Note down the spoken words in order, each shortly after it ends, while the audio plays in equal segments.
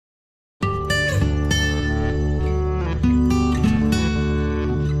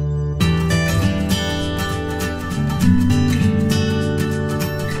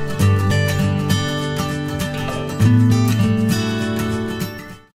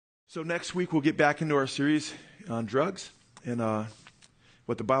So next week we'll get back into our series on drugs and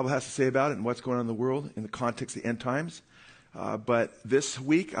what the Bible has to say about it and what's going on in the world in the context of the end times. But this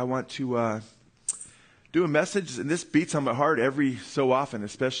week I want to do a message, and this beats on my heart every so often,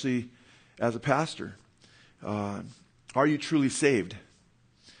 especially as a pastor. Are you truly saved?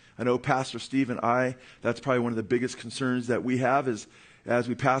 I know Pastor Steve and I, that's probably one of the biggest concerns that we have is, as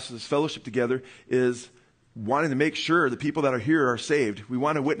we pastor this fellowship together, is wanting to make sure the people that are here are saved. We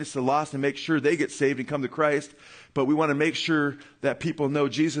want to witness the lost and make sure they get saved and come to Christ, but we want to make sure that people know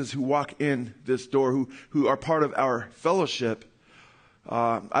Jesus who walk in this door, who are part of our fellowship.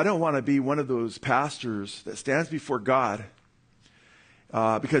 I don't want to be one of those pastors that stands before God,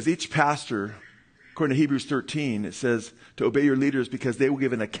 because each pastor, according to Hebrews 13, it says to obey your leaders because they will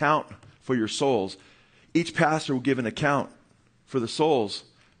give an account for your souls. Each pastor will give an account for the souls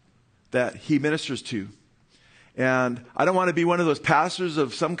that he ministers to. And I don't want to be one of those pastors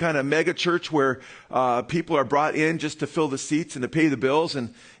of some kind of mega church where people are brought in just to fill the seats and to pay the bills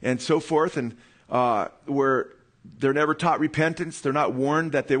and so forth, and where they're never taught repentance. They're not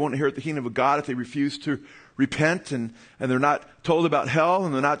warned that they won't inherit the kingdom of God if they refuse to repent, and they're not told about hell,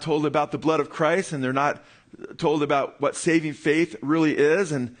 and they're not told about the blood of Christ, and they're not told about what saving faith really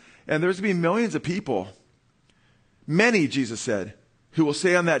is. And there's going to be millions of people, many, Jesus said, who will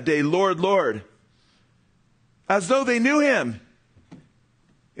say on that day, Lord, Lord, as though they knew him.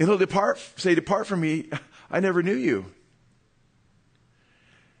 And he'll say, depart from me, I never knew you.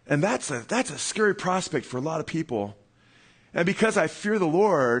 And that's a scary prospect for a lot of people. And because I fear the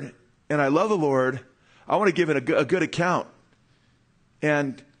Lord and I love the Lord, I want to give it a good account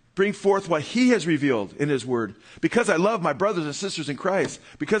and bring forth what he has revealed in his word. Because I love my brothers and sisters in Christ,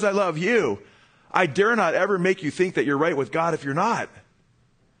 because I love you, I dare not ever make you think that you're right with God if you're not.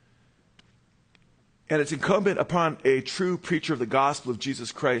 And it's incumbent upon a true preacher of the gospel of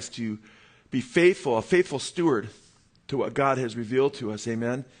Jesus Christ to be faithful, a faithful steward to what God has revealed to us,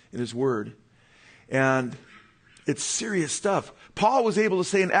 amen, in his word. And it's serious stuff. Paul was able to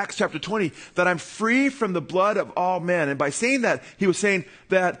say in Acts chapter 20 that I'm free from the blood of all men. And by saying that, he was saying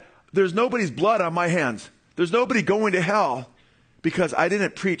that there's nobody's blood on my hands. There's nobody going to hell because I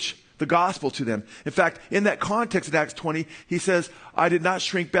didn't preach the gospel to them. In fact, in that context in Acts 20, he says, I did not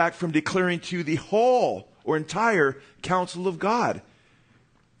shrink back from declaring to you the whole or entire counsel of God.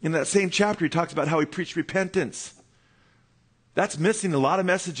 In that same chapter, he talks about how he preached repentance. That's missing a lot of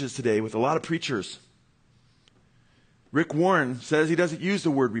messages today with a lot of preachers. Rick Warren says he doesn't use the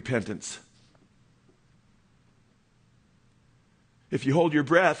word repentance. If you hold your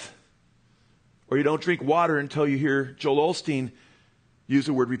breath or you don't drink water until you hear Joel Osteen use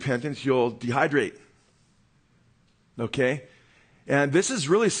the word repentance, you'll dehydrate. Okay? And this is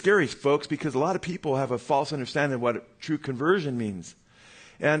really scary, folks, because a lot of people have a false understanding of what true conversion means.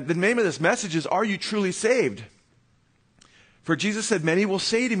 And the name of this message is, Are you truly saved? For Jesus said, many will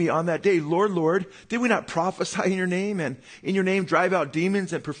say to me on that day, Lord, Lord, did we not prophesy in your name and in your name drive out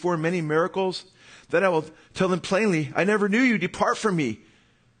demons and perform many miracles? Then I will tell them plainly, I never knew you. Depart from me,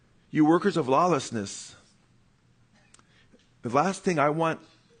 you workers of lawlessness. The last thing I want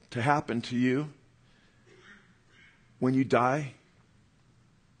to happen to you when you die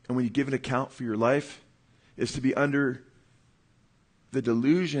and when you give an account for your life is to be under the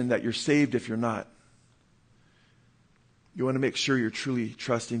delusion that you're saved if you're not. You want to make sure you're truly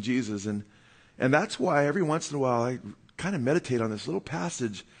trusting Jesus. And that's why every once in a while I kind of meditate on this little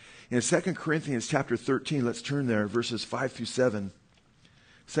passage in 2 Corinthians chapter 13. Let's turn there, verses 5 through 7.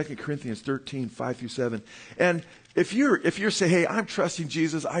 2 Corinthians 13, 5 through 7. And if you're saying, hey, I'm trusting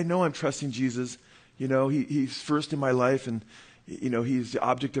Jesus, I know I'm trusting Jesus, you know, he's first in my life, and, you know, he's the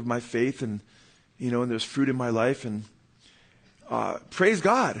object of my faith, and, you know, and there's fruit in my life, and praise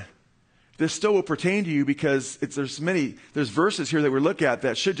God. This still will pertain to you because there's verses here that we look at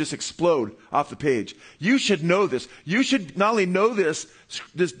that should just explode off the page. You should know this. You should not only know this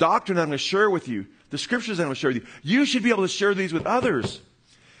doctrine that I'm going to share with you, the scriptures that I'm going to share with you, you should be able to share these with others.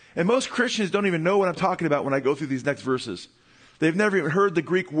 And most Christians don't even know what I'm talking about when I go through these next verses. They've never even heard the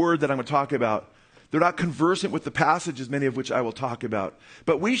Greek word that I'm going to talk about. They're not conversant with the passages, many of which I will talk about.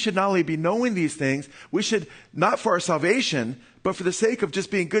 But we should not only be knowing these things, we should, not for our salvation, but for the sake of just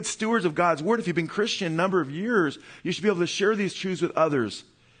being good stewards of God's word. If you've been Christian a number of years, you should be able to share these truths with others.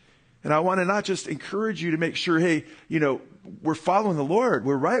 And I want to not just encourage you to make sure, hey, you know, we're following the Lord,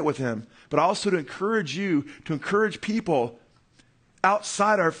 we're right with him, but also to encourage you, to encourage people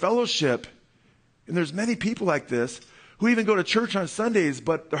outside our fellowship. And there's many people like this who even go to church on Sundays,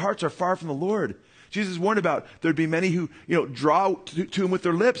 but their hearts are far from the Lord. Jesus warned about there'd be many who, you know, draw to him with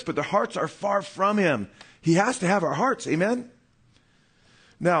their lips, but their hearts are far from him. He has to have our hearts. Amen?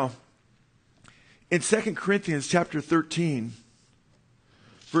 Now, in 2 Corinthians chapter 13,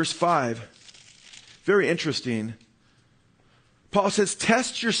 verse 5, very interesting, Paul says,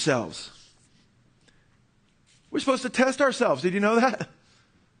 test yourselves. We're supposed to test ourselves. Did you know that?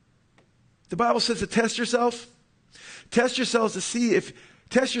 The Bible says to test yourself. Test yourselves to see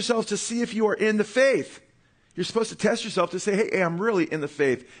if you are in the faith. You're supposed to test yourself to say, hey, I'm really in the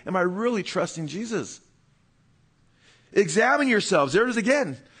faith. Am I really trusting Jesus? Examine yourselves. There it is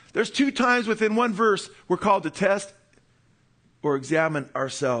again. There's 2 times within one verse we're called to test or examine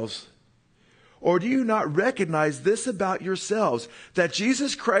ourselves. Or do you not recognize this about yourselves, that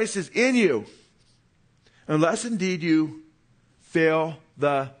Jesus Christ is in you, unless indeed you fail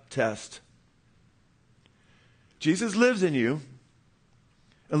the test? Jesus lives in you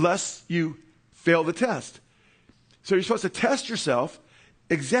unless you fail the test. So you're supposed to test yourself,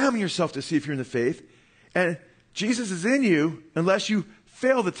 examine yourself to see if you're in the faith, and Jesus is in you unless you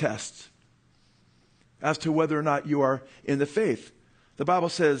fail the test as to whether or not you are in the faith. The Bible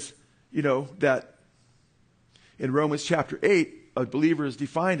says, that in Romans chapter 8, a believer is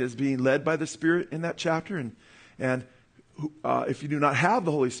defined as being led by the Spirit in that chapter, and if you do not have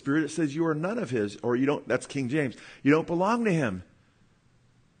the Holy Spirit, it says you are none of His, or you don't. That's King James. You don't belong to Him.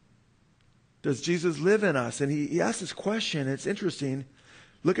 Does Jesus live in us? And he asked this question. It's interesting.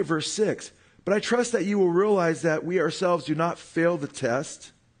 Look at verse 6. But I trust that you will realize that we ourselves do not fail the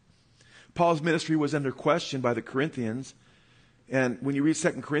test. Paul's ministry was under question by the Corinthians. And when you read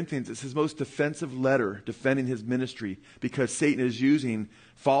 2 Corinthians, it's his most defensive letter defending his ministry, because Satan is using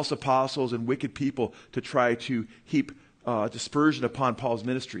false apostles and wicked people to try to heap dispersion upon Paul's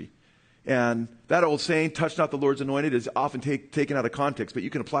ministry. And that old saying, touch not the Lord's anointed, is often taken out of context, but you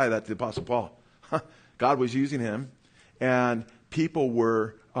can apply that to the Apostle Paul. God was using him, and people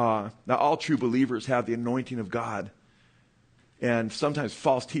were, now all true believers have the anointing of God. And sometimes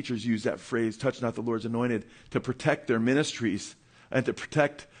false teachers use that phrase, touch not the Lord's anointed, to protect their ministries and to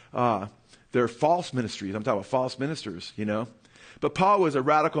protect their false ministries. I'm talking about false ministers, But Paul was a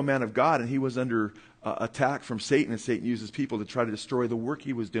radical man of God, and he was under attack from Satan, and Satan uses people to try to destroy the work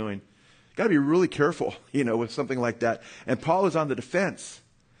he was doing. Got to be really careful, with something like that. And Paul is on the defense.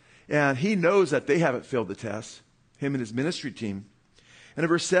 And he knows that they haven't failed the test, him and his ministry team. And in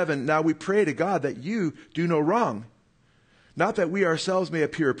verse 7, now we pray to God that you do no wrong, not that we ourselves may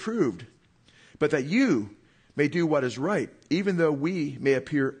appear approved, but that you may do what is right, even though we may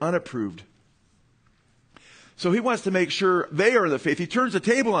appear unapproved. So he wants to make sure they are in the faith. He turns the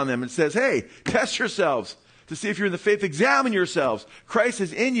table on them and says, hey, test yourselves to see if you're in the faith. Examine yourselves. Christ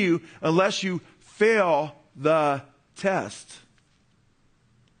is in you unless you fail the test.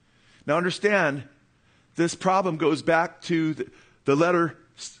 Now understand, this problem goes back to the letter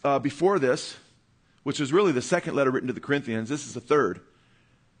before this, which was really the second letter written to the Corinthians. This is the third.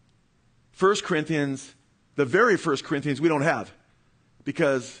 1 Corinthians, the very 1 Corinthians we don't have,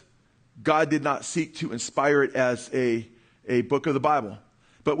 because God did not seek to inspire it as a book of the Bible.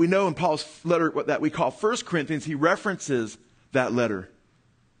 But we know in Paul's letter, what that we call 1 Corinthians, he references that letter.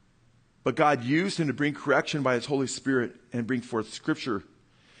 But God used him to bring correction by his Holy Spirit and bring forth Scripture.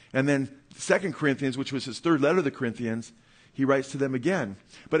 And then 2 Corinthians, which was his third letter to the Corinthians, he writes to them again.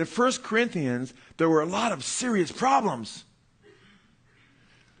 But in 1 Corinthians, there were a lot of serious problems.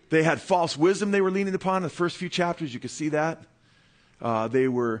 They had false wisdom they were leaning upon in the first few chapters. You can see that. They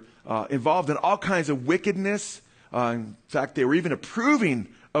were involved in all kinds of wickedness. In fact, they were even approving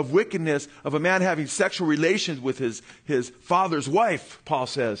of wickedness of a man having sexual relations with his father's wife, Paul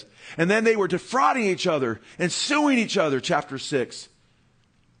says. And then they were defrauding each other and suing each other, chapter 6.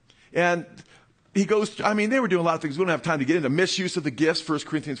 And he goes, they were doing a lot of things. We don't have time to get into misuse of the gifts, 1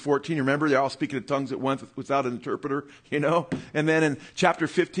 Corinthians 14. You remember, they're all speaking in tongues at once without an interpreter, And then in chapter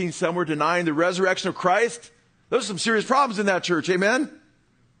 15, some were denying the resurrection of Christ. Those are some serious problems in that church, amen?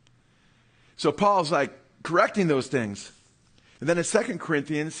 So Paul's correcting those things. And then in 2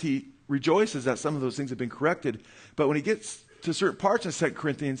 Corinthians, he rejoices that some of those things have been corrected. But when he gets to certain parts in 2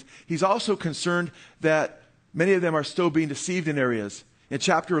 Corinthians, he's also concerned that many of them are still being deceived in areas. In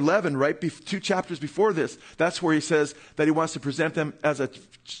chapter 11, two chapters before this, that's where he says that he wants to present them as a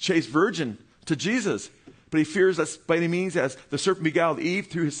chaste virgin to Jesus. But he fears that by any means, as the serpent beguiled Eve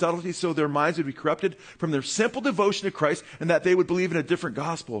through his subtlety, so their minds would be corrupted from their simple devotion to Christ, and that they would believe in a different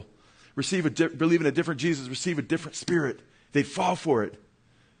gospel, believe in a different Jesus, receive a different spirit. They'd fall for it.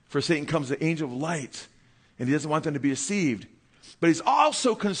 For Satan comes the angel of light, and he doesn't want them to be deceived. But he's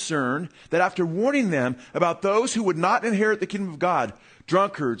also concerned that after warning them about those who would not inherit the kingdom of God,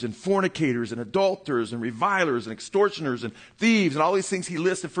 drunkards and fornicators and adulterers and revilers and extortioners and thieves and all these things he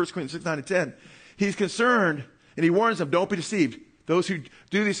lists in 1 Corinthians 6, 9, and 10, he's concerned and he warns them, don't be deceived. Those who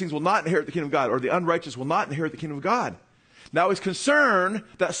do these things will not inherit the kingdom of God, or the unrighteous will not inherit the kingdom of God. Now he's concerned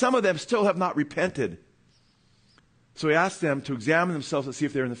that some of them still have not repented. So he asks them to examine themselves and see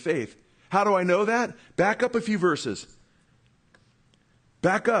if they're in the faith. How do I know that? Back up a few verses.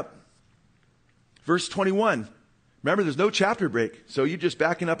 Back up. Verse 21. Remember, there's no chapter break. So you're just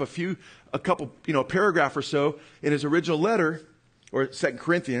backing up a couple, paragraph or so in his original letter, or 2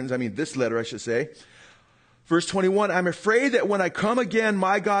 Corinthians, this letter, I should say. Verse 21, I'm afraid that when I come again,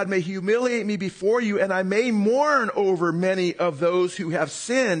 my God may humiliate me before you, and I may mourn over many of those who have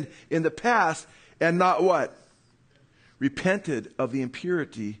sinned in the past and not what? Repented of the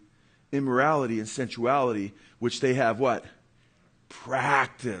impurity, immorality, and sensuality, which they have what?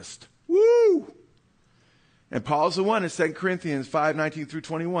 Practiced. Woo! And Paul's the one in 2 Corinthians 5:19 through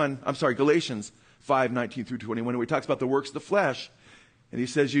 21. Galatians 5:19 through 21, where he talks about the works of the flesh. And he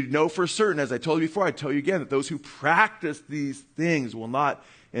says, you know for certain, as I told you before, I tell you again, that those who practice these things will not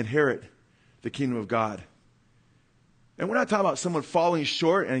inherit the kingdom of God. And we're not talking about someone falling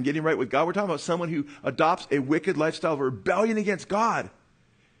short and getting right with God. We're talking about someone who adopts a wicked lifestyle of rebellion against God.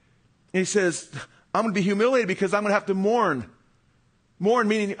 And he says, I'm going to be humiliated because I'm going to have to mourn. Mourn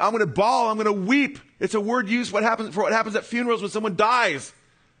meaning I'm going to bawl, I'm going to weep. It's a word used for what happens at funerals when someone dies.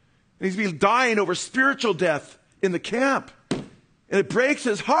 And he's been dying over spiritual death in the camp. And it breaks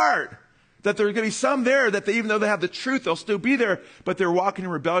his heart that there are going to be some there that even though they have the truth, they'll still be there, but they're walking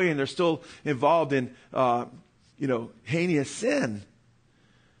in rebellion. They're still involved in, heinous sin.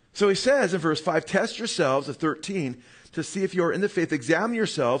 So he says in verse 5, test yourselves, at 13, to see if you are in the faith. Examine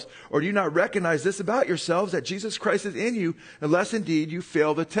yourselves, or do you not recognize this about yourselves, that Jesus Christ is in you, unless indeed you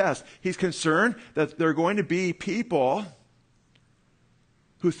fail the test. He's concerned that there are going to be people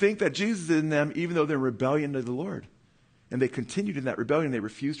who think that Jesus is in them, even though they're in rebellion to the Lord. And they continued in that rebellion. They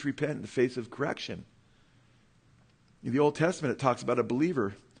refused to repent in the face of correction. In the Old Testament, it talks about a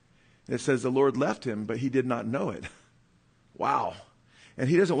believer. And it says the Lord left him, but he did not know it. Wow. And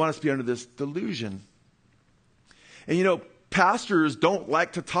he doesn't want us to be under this delusion. And pastors don't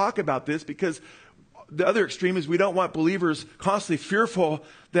like to talk about this because the other extreme is we don't want believers constantly fearful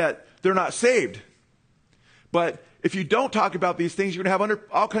that they're not saved. But if you don't talk about these things, you're going to have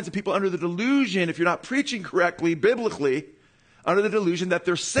all kinds of people under the delusion, if you're not preaching correctly, biblically, under the delusion that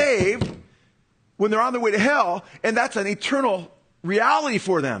they're saved when they're on their way to hell, and that's an eternal reality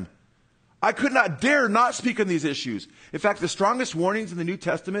for them. I could not dare not speak on these issues. In fact, the strongest warnings in the New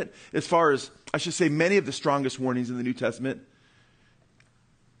Testament, as far as, I should say many of the strongest warnings in the New Testament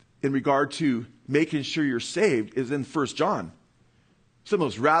in regard to making sure you're saved is in 1 John. Some of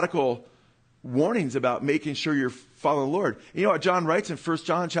those radical warnings about making sure you're following the Lord. You know what John writes in 1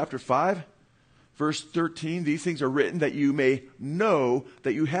 John chapter 5, verse 13? These things are written that you may know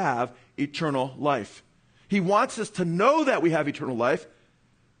that you have eternal life. He wants us to know that we have eternal life,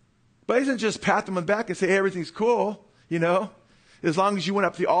 but he doesn't just pat them on the back and say, hey, everything's cool, As long as you went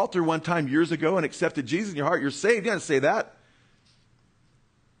up to the altar one time years ago and accepted Jesus in your heart, you're saved. He doesn't say that.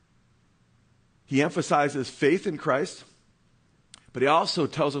 He emphasizes faith in Christ. But he also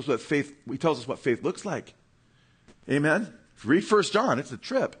tells us what faith looks like. Amen? Read 1 John. It's a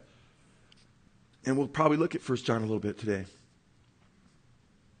trip. And we'll probably look at 1 John a little bit today.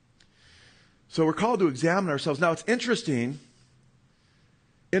 So we're called to examine ourselves. Now it's interesting.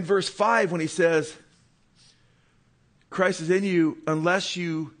 In verse 5 when he says, Christ is in you unless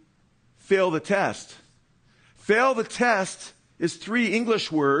you fail the test. Fail the test is 3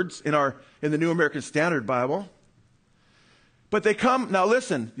 English words in the New American Standard Bible. But they come, now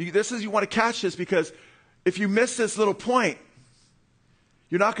listen, you want to catch this because if you miss this little point,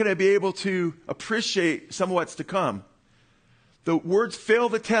 you're not going to be able to appreciate some of what's to come. The words fail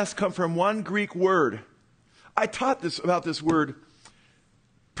the test come from one Greek word. I taught about this word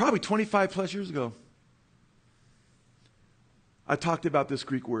probably 25 plus years ago. I talked about this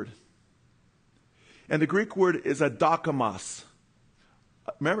Greek word. And the Greek word is adokimos.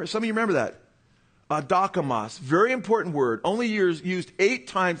 Remember, some of you remember that. Adokimos, very important word, only used 8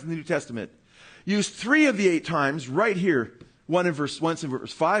 times in the New Testament. Used 3 of the 8 times right here. Once in verse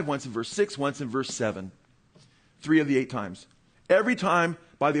 5, once in verse 6, once in verse 7. 3 of the 8 times. Every time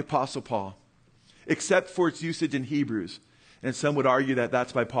by the Apostle Paul, except for its usage in Hebrews. And some would argue that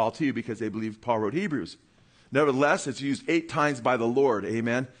that's by Paul too, because they believe Paul wrote Hebrews. Nevertheless, it's used 8 times by the Lord,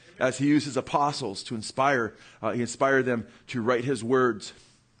 amen, as he uses apostles to inspire. He inspired them to write his words.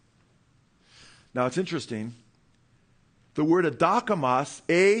 Now, it's interesting. The word adokimos,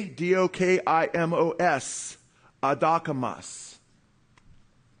 A-D-O-K-I-M-O-S, adokimos.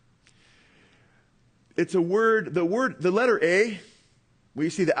 It's a word, the letter A, when you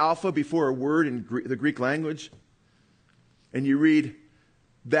see the alpha before a word in the Greek language, and you read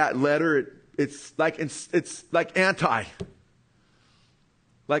that letter, it's like anti.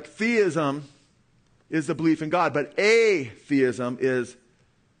 Like theism is the belief in God, but atheism is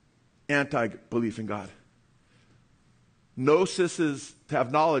anti-belief in God. Gnosis is to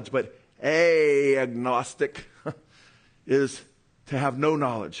have knowledge, but agnostic is to have no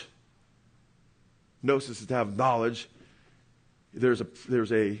knowledge. Gnosis is to have knowledge. There's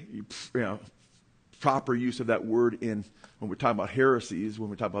a proper use of that word in when we're talking about heresies, when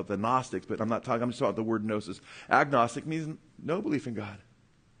we're talking about the Gnostics, but I'm just talking about the word gnosis. Agnostic means no belief in God.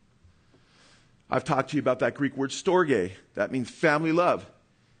 I've talked to you about that Greek word storge. That means family love.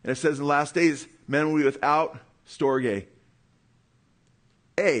 And it says in the last days, men will be without storge.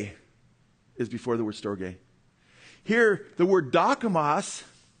 A is before the word storge. Here, the word dokimos,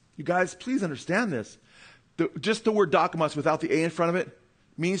 you guys, please understand this. Just the word dokimos without the A in front of it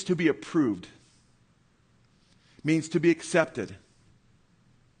means to be approved. Means to be accepted.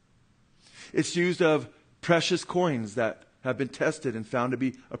 It's used of precious coins that have been tested and found to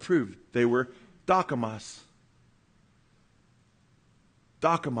be approved. They were dokimos.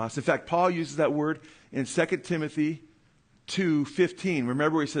 Dokimos. In fact, Paul uses that word in 2 Timothy 2:15.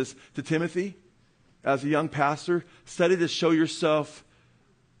 Remember where he says to Timothy, as a young pastor, study to show yourself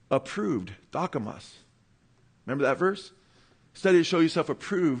approved. Dokimos. Remember that verse? Study to show yourself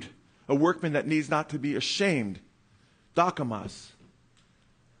approved, a workman that needs not to be ashamed. Dokimos.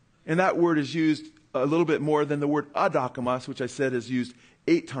 And that word is used a little bit more than the word adokimos, which I said is used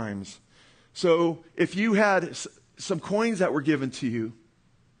 8 times. So if you had some coins that were given to you,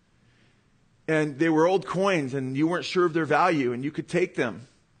 and they were old coins, and you weren't sure of their value, and you could take them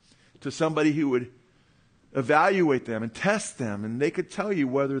to somebody who would evaluate them and test them, and they could tell you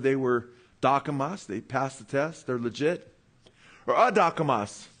whether they were dokimos, they passed the test, they're legit, or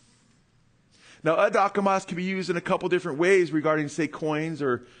adokimos. Now, adokimos can be used in a couple different ways regarding, say, coins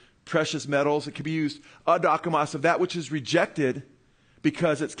or precious metals. It can be used adokimos of that which is rejected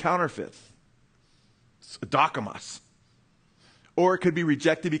because it's counterfeit. It's adokimos. Or it could be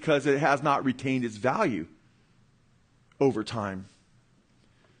rejected because it has not retained its value over time.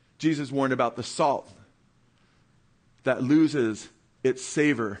 Jesus warned about the salt that loses its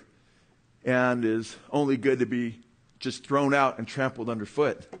savor and is only good to be just thrown out and trampled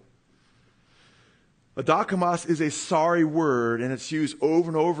underfoot. Adokimos is a sorry word, and it's used over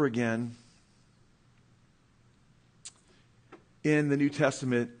and over again in the New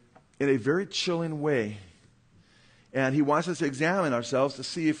Testament in a very chilling way. And he wants us to examine ourselves to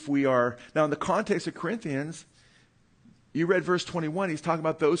see if we are... Now, in the context of Corinthians, you read verse 21. He's talking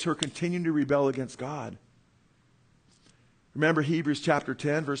about those who are continuing to rebel against God. Remember Hebrews chapter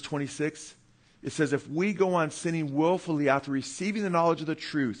 10, verse 26? It says, if we go on sinning willfully after receiving the knowledge of the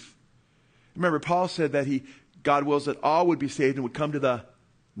truth. Remember, Paul said that God wills that all would be saved and would come to the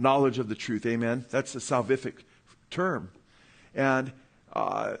knowledge of the truth. Amen? That's a salvific term. And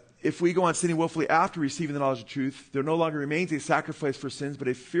if we go on sinning willfully after receiving the knowledge of truth, there no longer remains a sacrifice for sins, but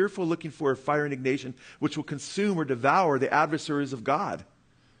a fearful looking for a fire indignation, which will consume or devour the adversaries of God.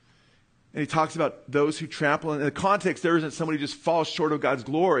 And he talks about those who trample. And in the context, there isn't somebody who just falls short of God's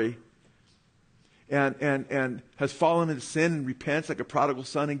glory and has fallen into sin and repents like a prodigal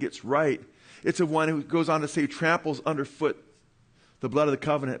son and gets right. It's of one who goes on to say tramples underfoot the blood of the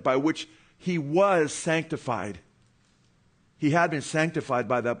covenant by which he was sanctified. He had been sanctified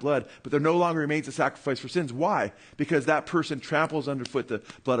by that blood, but there no longer remains a sacrifice for sins. Why? Because that person tramples underfoot the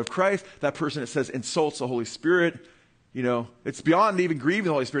blood of Christ. That person, it says, insults the Holy Spirit. You know, it's beyond even grieving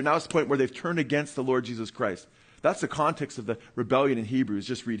the Holy Spirit. Now it's the point where they've turned against the Lord Jesus Christ. That's the context of the rebellion in Hebrews.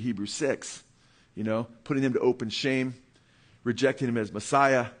 Just read Hebrews 6. You know, putting them to open shame, rejecting him as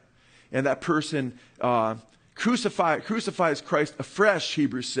Messiah. And that person crucifies Christ afresh,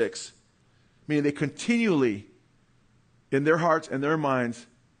 Hebrews 6. Meaning they continually, in their hearts and their minds,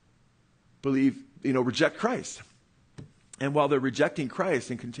 reject Christ. And while they're rejecting Christ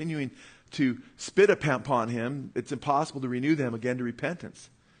and continuing to spit upon him, it's impossible to renew them again to repentance.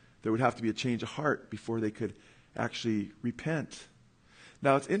 There would have to be a change of heart before they could actually repent.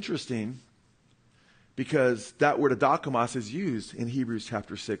 Now, it's interesting because that word adokimos is used in Hebrews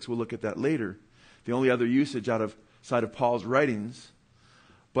chapter 6. We'll look at that later. The only other usage outside of Paul's writings.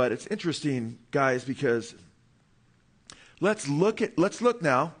 But it's interesting, guys, because let's look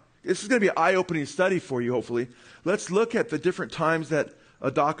now. This is going to be an eye-opening study for you, hopefully. Let's look at the different times that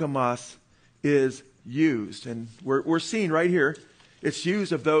adokimos is used. And we're seeing right here, it's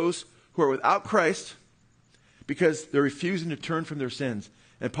used of those who are without Christ because they're refusing to turn from their sins.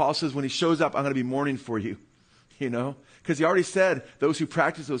 And Paul says, when he shows up, I'm going to be mourning for you. You know? Because he already said those who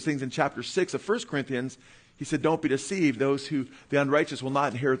practice those things in chapter 6 of 1 Corinthians, He said, don't be deceived. The unrighteous will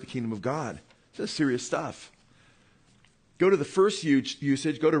not inherit the kingdom of God. This is serious stuff. Go to the first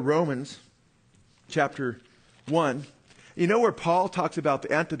usage. Go to Romans chapter 1. You know where Paul talks about the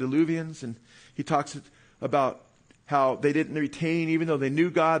antediluvians, and he talks about how they didn't retain, even though they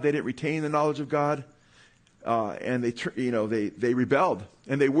knew God, they didn't retain the knowledge of God, and they rebelled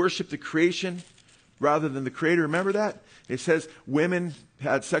and they worshipped the creation rather than the Creator. Remember that? It says women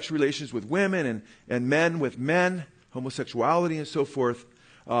had sexual relations with women and men with men, homosexuality and so forth.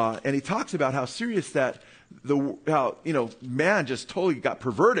 And he talks about how serious man just totally got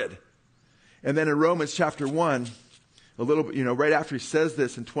perverted. And then in Romans chapter 1, a little bit, right after he says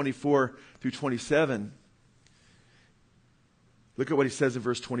this in 24 through 27, look at what he says in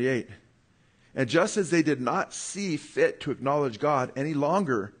verse 28. And just as they did not see fit to acknowledge God any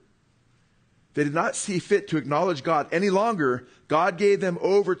longer, God gave them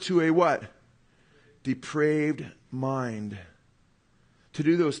over to a what? Depraved mind, to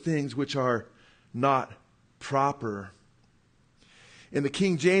do those things which are not proper. In the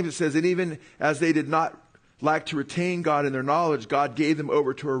King James it says, and even as they did not like to retain God in their knowledge, God gave them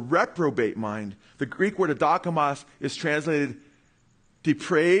over to a reprobate mind. The Greek word adokimos is translated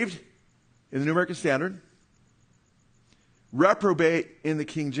depraved in the New American Standard, reprobate in the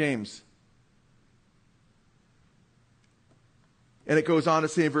King James. And it goes on to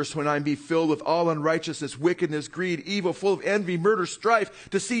say in verse 29, be filled with all unrighteousness, wickedness, greed, evil, full of envy, murder, strife,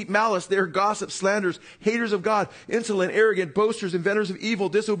 deceit, malice. They are gossips, slanderers, haters of God, insolent, arrogant, boasters, inventors of evil,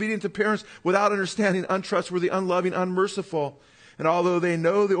 disobedient to parents, without understanding, untrustworthy, unloving, unmerciful. And although they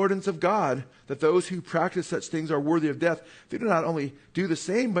know the ordinance of God, that those who practice such things are worthy of death, they do not only do the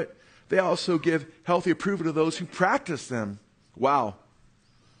same, but they also give healthy approval to those who practice them. Wow.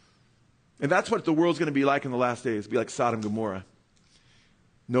 And that's what the world's going to be like in the last days. Be like Sodom and Gomorrah.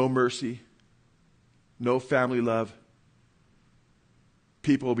 No mercy. No family love.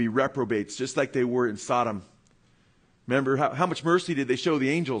 People will be reprobates, just like they were in Sodom. Remember, how much mercy did they show the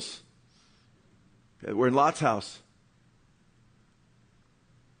angels that were in Lot's house?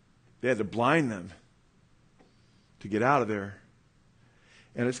 They had to blind them to get out of there.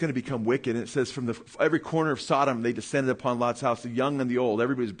 And it's going to become wicked. And it says from every corner of Sodom, they descended upon Lot's house, the young and the old.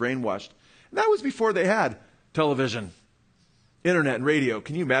 Everybody was brainwashed. And that was before they had television, internet, and radio.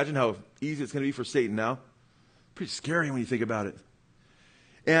 Can you imagine how easy it's going to be for Satan now? Pretty scary when you think about it.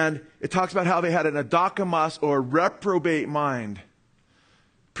 And it talks about how they had an adokimos or reprobate mind.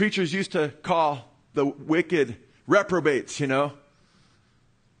 Preachers used to call the wicked reprobates,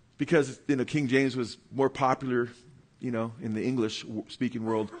 because King James was more popular in the English-speaking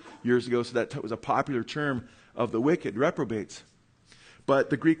world years ago, so that was a popular term of the wicked, reprobates.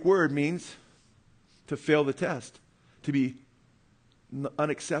 But the Greek word means to fail the test, to be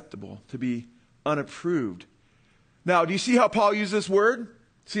unacceptable, to be unapproved. Now, do you see how Paul uses this word?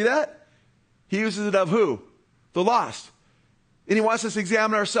 See that? He uses it of who? The lost. And he wants us to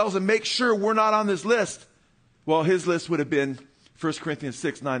examine ourselves and make sure we're not on this list. Well, his list would have been 1 Corinthians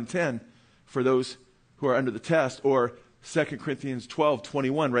 6, 9, and 10 for those who are under the test, or 2 Corinthians 12,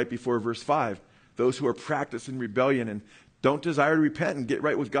 21, right before verse 5. Those who are practicing rebellion and don't desire to repent and get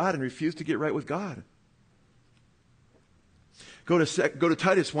right with God and refuse to get right with God. Go to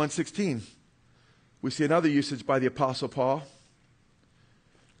Titus 1:16. We see another usage by the Apostle Paul.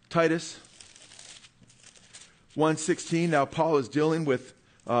 Titus 1:16. Now Paul is dealing with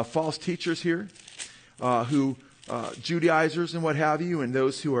false teachers here, Judaizers and what have you, and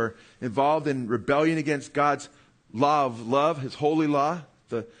those who are involved in rebellion against God's law of love, his holy law,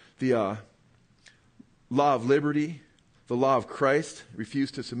 the law of liberty, the law of Christ,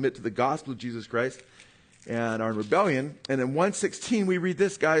 refuse to submit to the gospel of Jesus Christ, and are in rebellion. And in 1:16 we read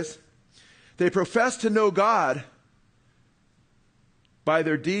this, guys. They profess to know God. By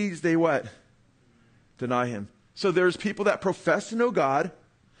their deeds they what? Deny him. So there's people that profess to know God,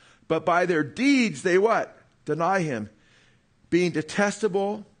 but by their deeds they what? Deny him. Being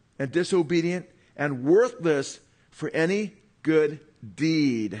detestable and disobedient and worthless for any good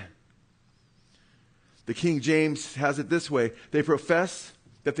deed. The King James has it this way. They profess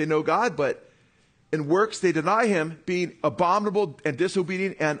that they know God, but in works they deny him, being abominable and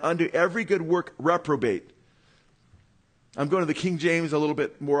disobedient and unto every good work reprobate. I'm going to the King James a little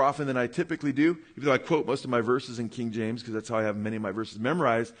bit more often than I typically do, even though I quote most of my verses in King James because that's how I have many of my verses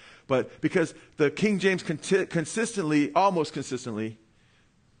memorized. But because the King James almost consistently,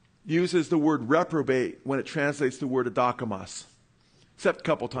 uses the word reprobate when it translates the word adokimos, except a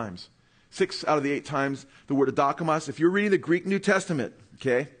couple times. 6 out of the 8 times the word adokimos. If you're reading the Greek New Testament,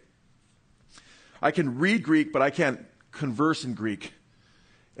 okay, I can read Greek, but I can't converse in Greek.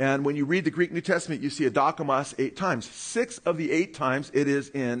 And when you read the Greek New Testament, you see adokimos 8 times. 6 of the 8 times it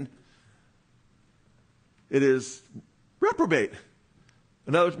is reprobate.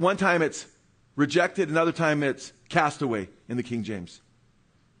 One time it's rejected, another time it's cast away in the King James.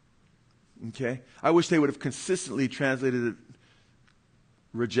 Okay? I wish they would have consistently translated it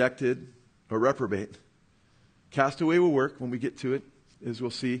rejected or reprobate. Cast away will work when we get to it, as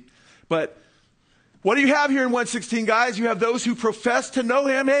we'll see. But what do you have here in 1:16, guys? You have those who profess to know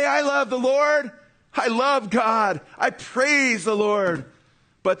him. Hey, I love the Lord. I love God. I praise the Lord.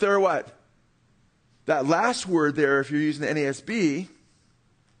 But they're what? That last word there, if you're using the NASB,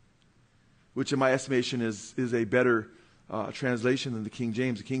 which in my estimation is a better translation than the King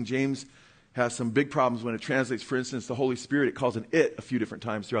James. The King James has some big problems when it translates, for instance, the Holy Spirit. It calls an it a few different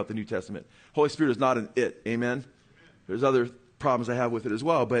times throughout the New Testament. Holy Spirit is not an it. Amen? There's other problems I have with it as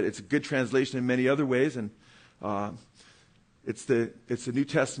well, but it's a good translation in many other ways, and it's the New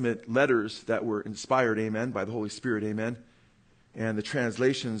Testament letters that were inspired, amen, by the Holy Spirit, amen, and the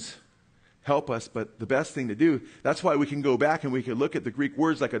translations help us, but the best thing to do, that's why we can go back and we can look at the Greek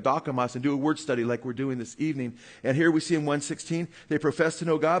words like adokimos and do a word study like we're doing this evening. And here we see in 1:16, they profess to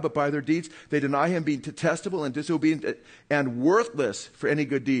know God, but by their deeds they deny him, being detestable and disobedient and worthless for any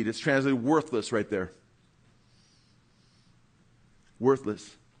good deed. It's translated worthless right there.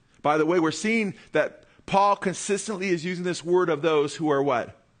 Worthless. By the way, we're seeing that Paul consistently is using this word of those who are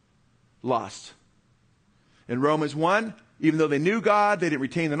what? Lost. In Romans 1, even though they knew God, they didn't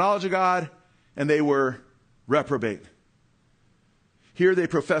retain the knowledge of God, and they were reprobate. Here they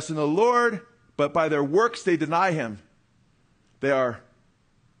profess in the Lord, but by their works they deny him. They are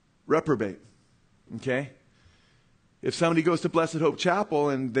reprobate. Okay? If somebody goes to Blessed Hope Chapel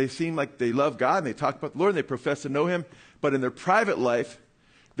and they seem like they love God and they talk about the Lord and they profess to know him, but in their private life,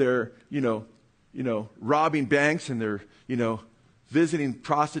 they're, robbing banks and they're, visiting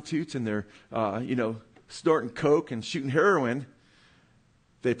prostitutes and they're, snorting coke and shooting heroin.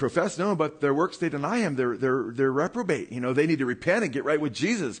 They profess to know him, but their works they deny him. They're reprobate. They need to repent and get right with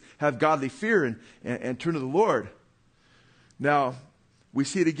Jesus, have godly fear and turn to the Lord. Now, we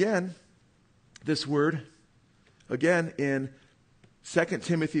see it again, this word, again in 2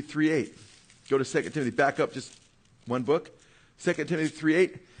 Timothy 3:8. Go to 2 Timothy, back up just one book. 2 Timothy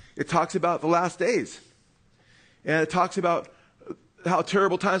 3:8, it talks about the last days. And it talks about how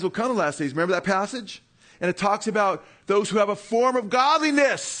terrible times will come in the last days. Remember that passage? And it talks about those who have a form of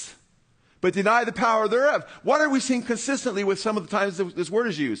godliness, but deny the power thereof. What are we seeing consistently with some of the times this word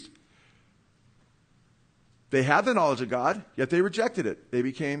is used? They had the knowledge of God, yet they rejected it. They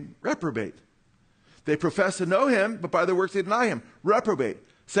became reprobate. They profess to know him, but by their works they deny him. Reprobate.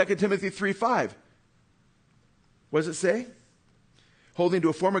 2 Timothy 3:5. What does it say? Holding to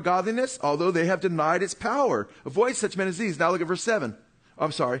a form of godliness, although they have denied its power. Avoid such men as these. Now look at verse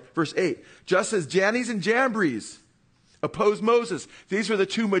 8. Just as Jannes and Jambres opposed Moses. These were the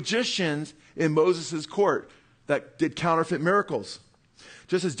two magicians in Moses' court that did counterfeit miracles.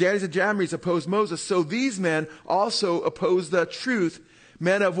 Just as Jannes and Jambres opposed Moses, so these men also oppose the truth.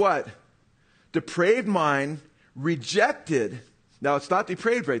 Men of what? Depraved mind, rejected. Now it's not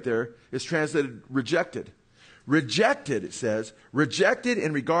depraved right there. It's translated rejected. Rejected, it says, rejected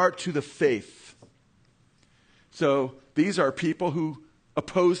in regard to the faith. So these are people who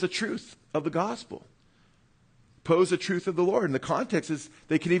oppose the truth of the gospel, oppose the truth of the Lord. And the context is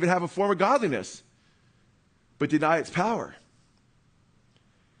they can even have a form of godliness, but deny its power.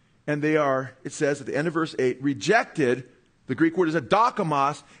 And they are, it says at the end of verse 8, rejected. The Greek word is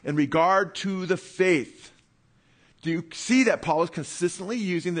adokimos, in regard to the faith. Do you see that Paul is consistently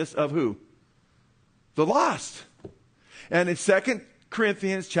using this of who? The lost. And in 2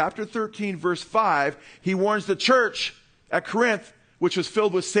 Corinthians chapter 13, verse 5, he warns the church at Corinth, which was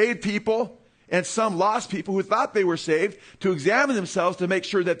filled with saved people and some lost people who thought they were saved, to examine themselves to make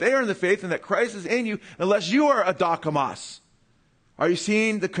sure that they are in the faith and that Christ is in you, unless you are adokimos. Are you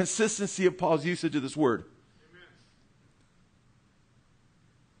seeing the consistency of Paul's usage of this word? Amen.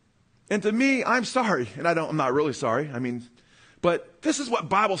 And to me, I'm sorry, and I'm not really sorry. But this is what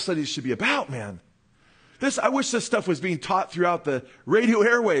Bible studies should be about, man. I wish this stuff was being taught throughout the radio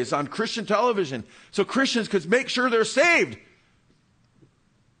airways on Christian television so Christians could make sure they're saved.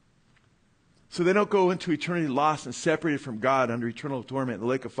 So they don't go into eternity lost and separated from God under eternal torment in the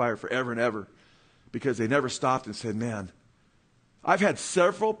lake of fire forever and ever, because they never stopped and said, man, I've had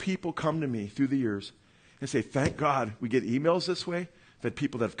several people come to me through the years and say, thank God we get emails this way. I've had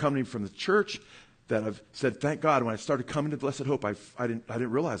people that have come to me from the church that have said, thank God when I started coming to Blessed Hope, I didn't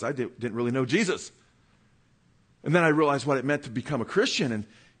realize I didn't really know Jesus. And then I realized what it meant to become a Christian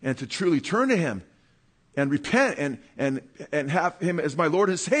and to truly turn to him. and repent and have him as my Lord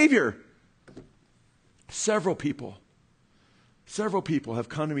and Savior. Several people have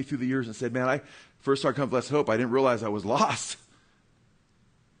come to me through the years and said, man, I first started coming to Blessed Hope. I didn't realize I was lost.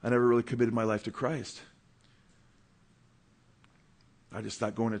 I never really committed my life to Christ. I just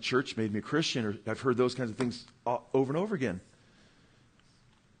thought going to church made me a Christian, or I've heard those kinds of things over and over again.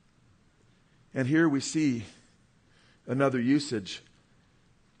 And here we see another usage.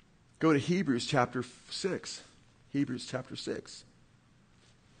 Go to Hebrews chapter 6. Hebrews chapter 6.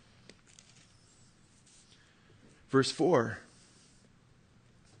 Verse 4.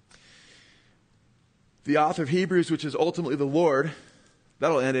 The author of Hebrews, which is ultimately the Lord,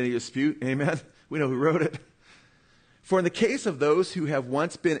 that'll end any dispute. Amen. We know who wrote it. For in the case of those who have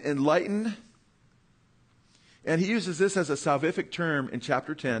once been enlightened, and he uses this as a salvific term in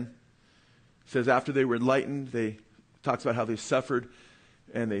chapter 10. Says after they were enlightened, they talks about how they suffered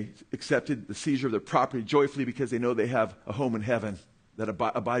and they accepted the seizure of their property joyfully because they know they have a home in heaven, that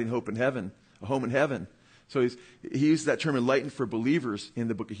abiding hope in heaven, a home in heaven. So he uses that term enlightened for believers in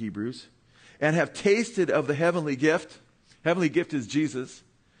the book of Hebrews. And have tasted of the heavenly gift. Heavenly gift is Jesus.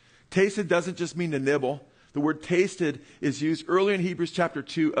 Tasted doesn't just mean to nibble. The word tasted is used earlier in Hebrews chapter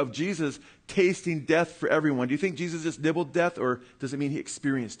 2 of Jesus tasting death for everyone. Do you think Jesus just nibbled death, or does it mean he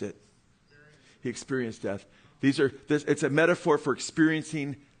experienced it? He experienced death. It's a metaphor for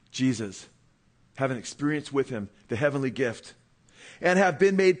experiencing Jesus, having experience with him, the heavenly gift, and have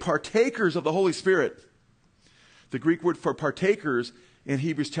been made partakers of the Holy Spirit. The Greek word for partakers in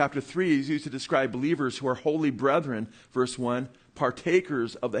Hebrews chapter 3 is used to describe believers who are holy brethren, verse 1,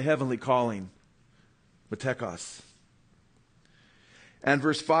 partakers of the heavenly calling, matekos. And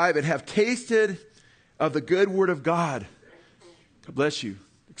verse 5, and have tasted of the good word of God. God bless you.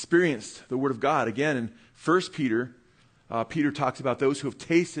 Experienced the word of God. Again, in 1 Peter, Peter talks about those who have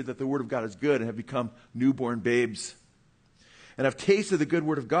tasted that the word of God is good and have become newborn babes. And have tasted the good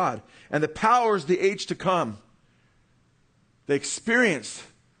word of God. And the powers of the age to come. They experienced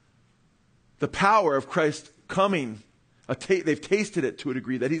the power of Christ coming. They've tasted it to a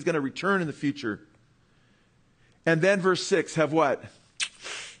degree that he's going to return in the future. And then verse 6, have what?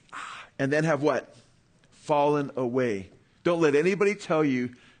 And then have what? Fallen away. Don't let anybody tell you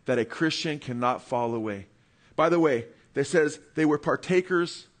that a Christian cannot fall away. By the way, it says they were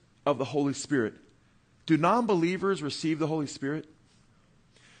partakers of the Holy Spirit. Do non-believers receive the Holy Spirit?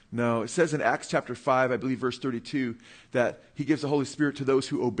 No. It says in Acts chapter 5, I believe verse 32, that he gives the Holy Spirit to those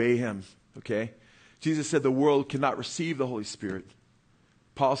who obey him. Okay? Jesus said the world cannot receive the Holy Spirit.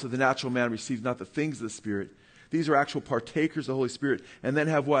 Paul said the natural man receives not the things of the Spirit. These are actual partakers of the Holy Spirit. And then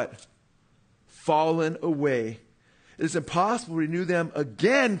have what? Fallen away. It is impossible to renew them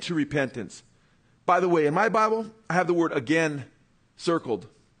again to repentance. By the way, in my Bible, I have the word again circled.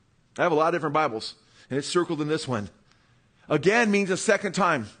 I have a lot of different Bibles, and it's circled in this one. Again means a second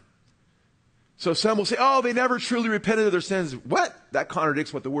time. So some will say, oh, they never truly repented of their sins. What? That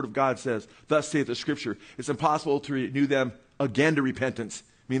contradicts what the Word of God says. Thus saith the Scripture. It's impossible to renew them again to repentance.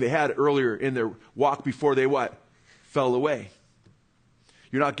 I mean, they had earlier in their walk before they what? Fell away.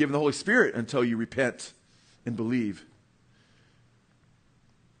 You're not given the Holy Spirit until you repent and believe.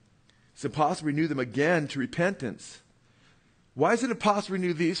 It's impossible to renew them again to repentance. Why is it impossible to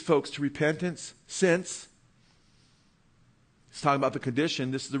renew these folks to repentance? Since, it's talking about the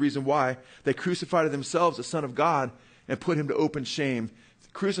condition, this is the reason why, they crucified to themselves the Son of God and put him to open shame.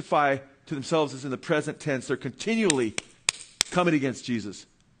 Crucify to themselves is in the present tense. They're continually coming against Jesus.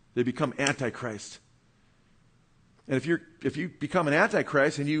 They become antichrist. And if you become an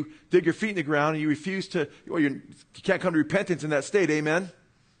antichrist and you dig your feet in the ground and you refuse to, well, you can't come to repentance in that state, amen?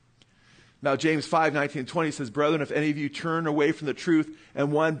 Now, James 5:19-20 says, brethren, if any of you turn away from the truth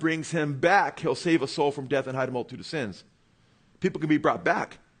and one brings him back, he'll save a soul from death and hide a multitude of sins. People can be brought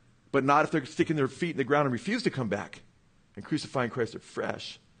back, but not if they're sticking their feet in the ground and refuse to come back and crucifying Christ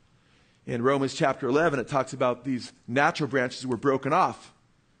afresh. In Romans chapter 11, it talks about these natural branches were broken off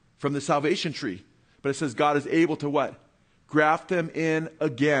from the salvation tree. But it says God is able to what? Graft them in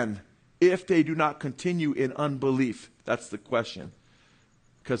again if they do not continue in unbelief. That's the question.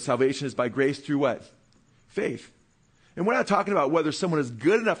 Because salvation is by grace through what? Faith. And we're not talking about whether someone is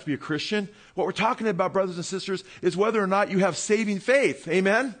good enough to be a Christian. What we're talking about, brothers and sisters, is whether or not you have saving faith.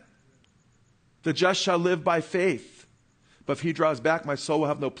 Amen? The just shall live by faith. But if he draws back, my soul will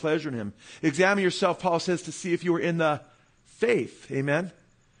have no pleasure in him. Examine yourself, Paul says, to see if you are in the faith. Amen?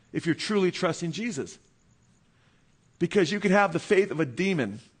 If you're truly trusting Jesus. Because you can have the faith of a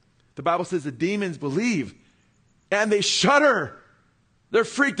demon. The Bible says the demons believe and they shudder. They're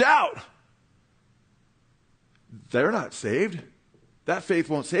freaked out. They're not saved. That faith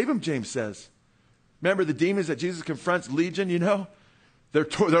won't save them, James says. Remember the demons that Jesus confronts, Legion, you know? They're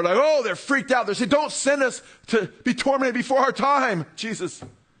like, oh, they're freaked out. They're saying, don't send us to be tormented before our time. Jesus,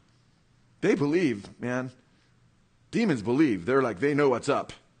 they believe, man. Demons believe. They're like, they know what's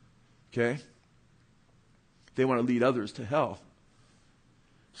up. Okay? They want to lead others to hell.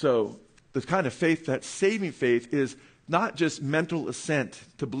 So the kind of faith, that saving faith, is not just mental assent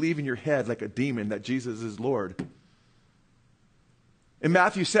to believe in your head like a demon that Jesus is Lord. In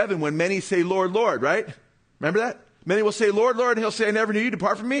Matthew 7, when many say, Lord, Lord, right? Remember that? Many will say, Lord, Lord, and he'll say, I never knew you,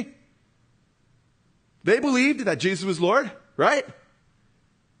 depart from me. They believed that Jesus was Lord, right?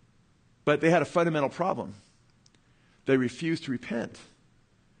 But they had a fundamental problem. They refused to repent,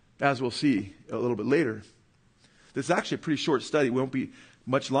 as we'll see a little bit later. This is actually a pretty short study. It won't be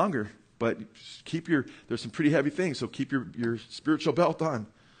much longer, but there's some pretty heavy things, so keep your spiritual belt on.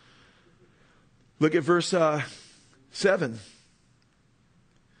 Look at verse 7.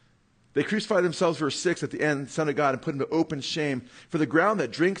 They crucified themselves, verse 6, at the end, Son of God, and put him to open shame. For the ground that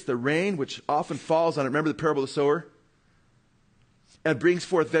drinks the rain, which often falls on it, remember the parable of the sower? And brings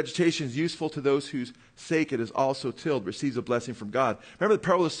forth vegetation is useful to those whose sake it is also tilled, receives a blessing from God. Remember the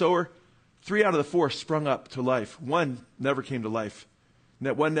parable of the sower? 3 out of the 4 sprung up to life. 1 never came to life.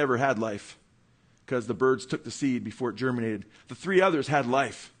 One never had life because the birds took the seed before it germinated. The 3 others had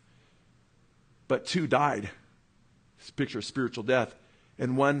life, but 2 died. It's a picture of spiritual death.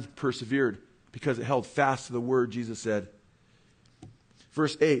 And 1 persevered because it held fast to the word, Jesus said.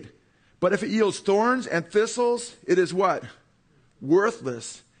 Verse 8, but if it yields thorns and thistles, it is what?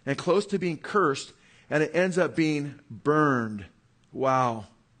 Worthless and close to being cursed, and it ends up being burned. Wow.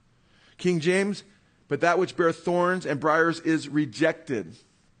 King James, but that which beareth thorns and briars is rejected.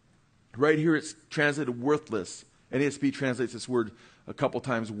 Right here it's translated worthless. NASB translates this word a couple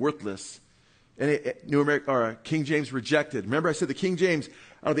times, worthless. And New American, or King James rejected. Remember I said the King James,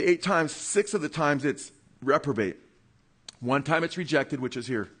 out of the 8 times, 6 of the times it's reprobate. 1 time it's rejected, which is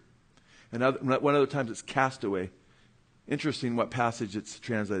here. And 1 other times it's castaway. Interesting what passage it's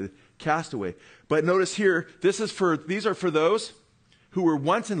translated. Castaway. But notice here, these are for those who were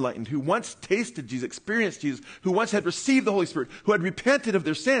once enlightened, who once tasted Jesus, experienced Jesus, who once had received the Holy Spirit, who had repented of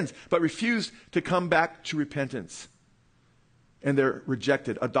their sins, but refused to come back to repentance. And they're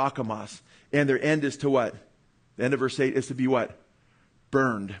rejected, adokamos. And their end is to what? The end of verse 8 is to be what?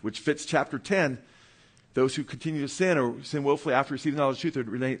 Burned, which fits chapter 10. Those who continue to sin or sin willfully after receiving the knowledge of the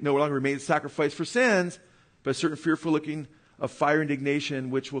truth no longer remain sacrifice for sins, but a certain fearful looking of fire indignation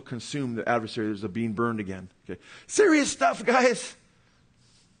which will consume the adversary. There's a being burned again. Okay. Serious stuff, guys.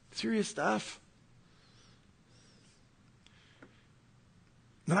 Serious stuff.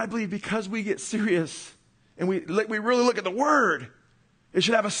 And I believe because we get serious and we really look at the Word, it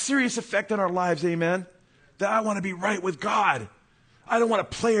should have a serious effect on our lives, amen? That I want to be right with God. I don't want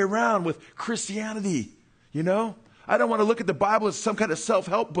to play around with Christianity, you know? I don't want to look at the Bible as some kind of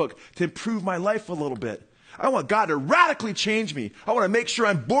self-help book to improve my life a little bit. I want God to radically change me. I want to make sure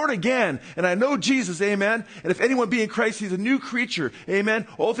I'm born again and I know Jesus, amen? And if anyone be in Christ, he's a new creature, amen?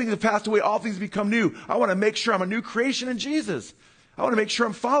 All things have passed away, all things become new. I want to make sure I'm a new creation in Jesus. I want to make sure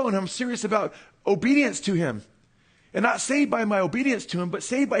I'm following him. I'm serious about obedience to him. And not saved by my obedience to him, but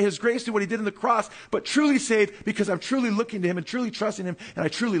saved by his grace through what he did on the cross, but truly saved because I'm truly looking to him and truly trusting him and I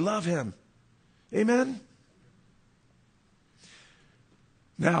truly love him. Amen?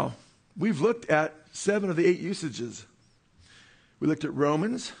 Now, we've looked at 7 of the 8 usages. We looked at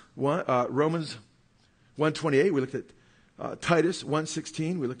Romans 1:28. We looked at Titus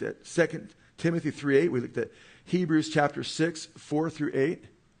 1:16. We looked at 2 Timothy 3:8. We looked at Hebrews chapter 6, 4 through 8.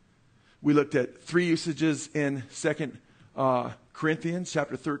 We looked at 3 usages in 2 Corinthians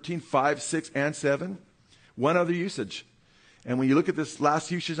chapter 13, 5, 6, and 7. 1 other usage. And when you look at this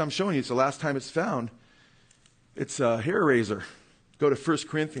last usage I'm showing you, it's the last time it's found. It's a hair razor. Go to 1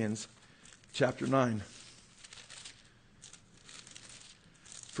 Corinthians chapter 9.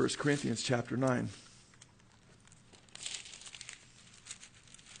 1 Corinthians chapter 9.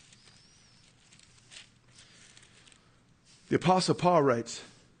 The Apostle Paul writes,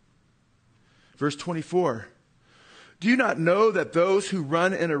 verse 24, do you not know that those who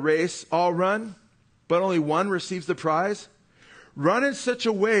run in a race all run, but only one receives the prize? Run in such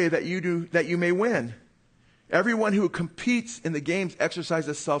a way that you may win. Everyone who competes in the games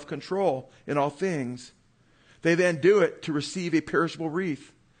exercises self-control in all things. They then do it to receive a perishable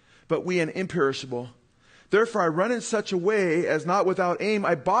wreath, but we an imperishable. Therefore I run in such a way as not without aim.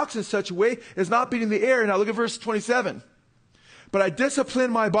 I box in such a way as not beating the air. Now look at verse 27. But I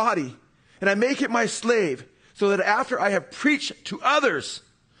discipline my body, and I make it my slave, so that after I have preached to others,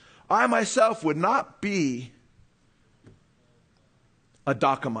 I myself would not be a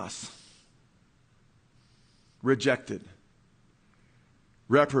dokimos. rejected,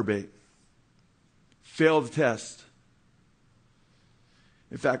 reprobate, failed the test.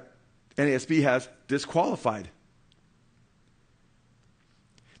 In fact, NASB has disqualified.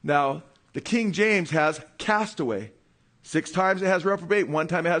 Now, the King James has castaway. 6 times it has reprobate, 1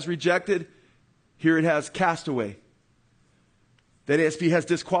 time it has rejected. Here it has castaway. The NASB has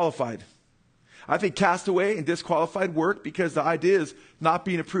disqualified. I think castaway and disqualified work because the idea is not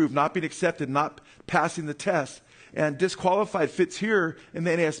being approved, not being accepted, not passing the test. And disqualified fits here in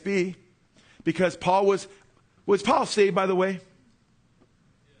the NASB because Paul was Paul saved, by the way?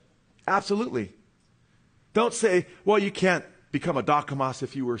 Absolutely. Don't say, well, you can't become a dokimos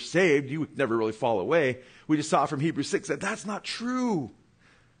if you were saved. You would never really fall away. We just saw from Hebrews 6 that that's not true.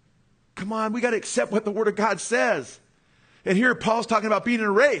 Come on, we got to accept what the Word of God says. And here Paul's talking about being in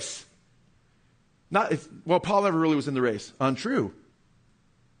a race. Paul never really was in the race. Untrue.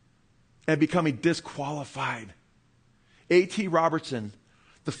 And becoming disqualified. A.T. Robertson,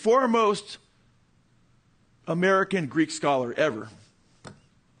 the foremost American Greek scholar ever.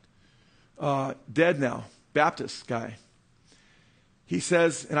 Dead now. Baptist guy. He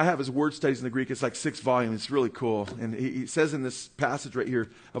says, and I have his word studies in the Greek, it's like 6 volumes, it's really cool. And he says in this passage right here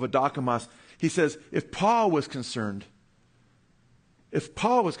of a dokimos, he says, if Paul was concerned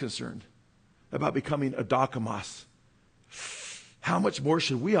about becoming a dokimos, how much more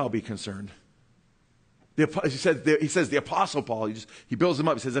should we all be concerned? He says the Apostle Paul, he builds him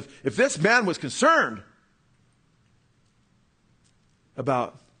up. He says, if this man was concerned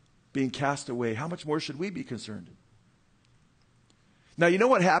about being cast away, how much more should we be concerned? Now, you know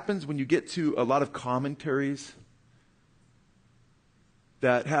what happens when you get to a lot of commentaries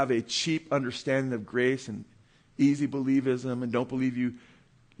that have a cheap understanding of grace and easy believism and don't believe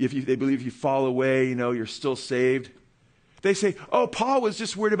they believe you fall away, you're still saved. They say, oh, Paul was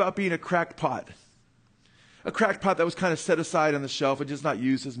just worried about being a crackpot. A crackpot that was kind of set aside on the shelf and just not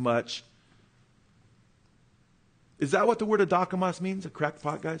used as much. Is that what the word adokimos means, a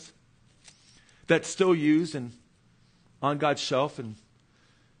crackpot, guys? That's still used and on God's shelf? And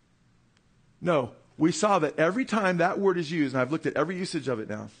no, we saw that every time that word is used, and I've looked at every usage of it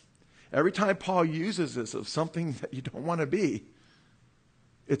now, every time Paul uses this of something that you don't want to be,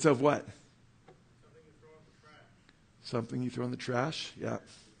 it's of what? Something you throw in the trash? Yeah.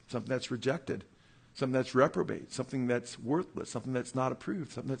 Something that's rejected. Something that's reprobate. Something that's worthless. Something that's not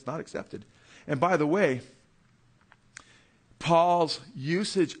approved. Something that's not accepted. And by the way, Paul's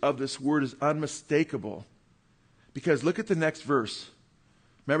usage of this word is unmistakable. Because look at the next verse.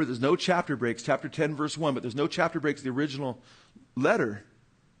 Remember, there's no chapter breaks. Chapter 10, verse 1, but there's no chapter breaks in the original letter.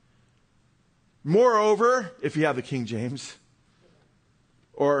 Moreover, if you have the King James,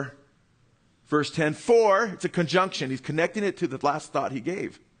 or verse 10, for, it's a conjunction. He's connecting it to the last thought he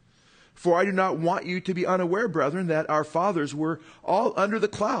gave. For I do not want you to be unaware, brethren, that our fathers were all under the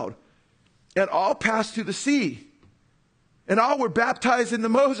cloud, and all passed through the sea, and all were baptized into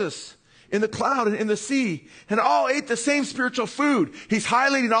Moses, in the cloud and in the sea, and all ate the same spiritual food. He's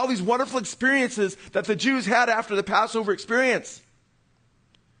highlighting all these wonderful experiences that the Jews had after the Passover experience.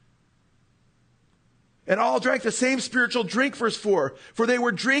 And all drank the same spiritual drink, verse 4. For they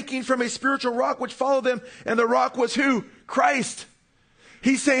were drinking from a spiritual rock which followed them, and the rock was who? Christ.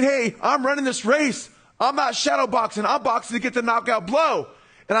 He's saying, hey, I'm running this race. I'm not shadow boxing. I'm boxing to get the knockout blow.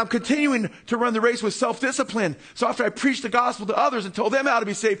 And I'm continuing to run the race with self-discipline. So after I preach the gospel to others and told them how to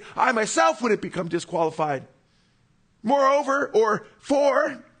be saved, I myself wouldn't become disqualified. Moreover, or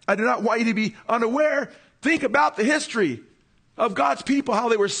for, I do not want you to be unaware. Think about the history of God's people, how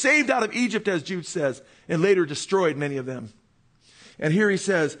they were saved out of Egypt, as Jude says, and later destroyed, many of them. And here he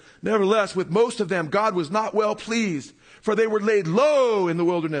says, nevertheless, with most of them, God was not well pleased, for they were laid low in the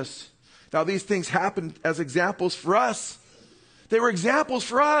wilderness. Now, these things happened as examples for us. They were examples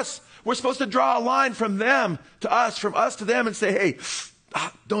for us. We're supposed to draw a line from them to us, from us to them, and say, hey,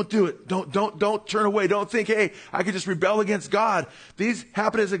 don't do it. Don't turn away. Don't think, hey, I could just rebel against God. These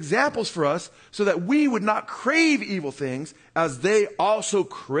happen as examples for us so that we would not crave evil things as they also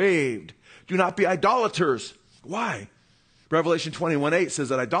craved. Do not be idolaters. Why? Revelation 21:8 says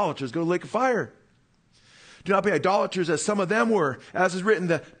that idolaters go to the lake of fire. Do not be idolaters as some of them were. As is written,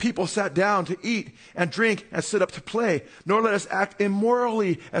 the people sat down to eat and drink and sit up to play. Nor let us act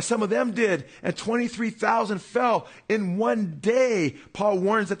immorally as some of them did. And 23,000 fell in one day. Paul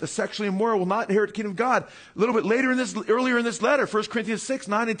warns that the sexually immoral will not inherit the kingdom of God. A little bit earlier in this letter, 1 Corinthians 6,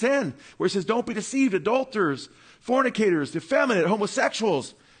 9 and 10, where he says, don't be deceived. Adulterers, fornicators, effeminate,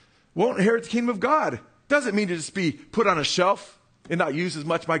 homosexuals won't inherit the kingdom of God. Doesn't mean to just be put on a shelf and not used as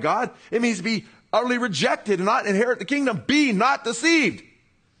much by God. It means to be utterly rejected and not inherit the kingdom. Be not deceived.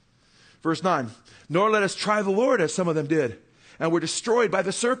 Verse 9, nor let us try the Lord as some of them did, and were destroyed by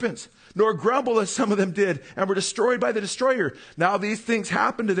the serpents, nor grumble as some of them did, and were destroyed by the destroyer. Now these things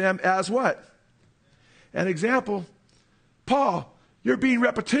happen to them as what? An example. Paul, you're being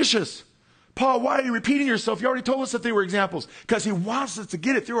repetitious. Paul, why are you repeating yourself? You already told us that they were examples. Because he wants us to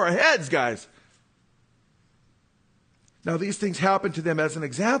get it through our heads, guys. Now these things happened to them as an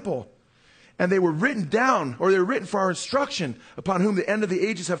example. And they were written down, or they were written for our instruction, upon whom the end of the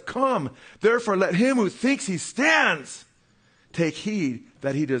ages have come. Therefore let him who thinks he stands take heed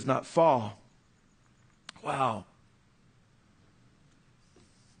that he does not fall. Wow.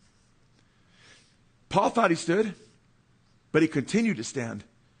 Paul thought he stood, but he continued to stand.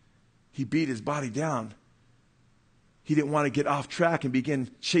 He beat his body down. He didn't want to get off track and begin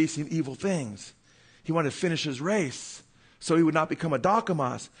chasing evil things. He wanted to finish his race so he would not become a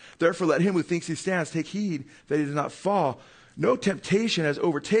Dokimos. Therefore, let him who thinks he stands take heed that he does not fall. No temptation has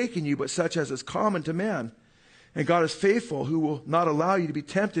overtaken you, but such as is common to man. And God is faithful, who will not allow you to be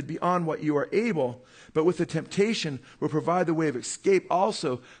tempted beyond what you are able, but with the temptation will provide the way of escape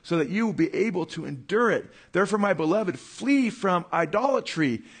also, so that you will be able to endure it. Therefore, my beloved, flee from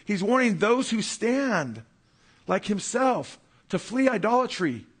idolatry. He's warning those who stand, like himself, to flee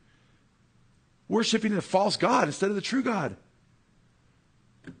idolatry, worshiping a false god instead of the true God.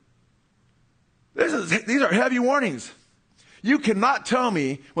 These are heavy warnings. You cannot tell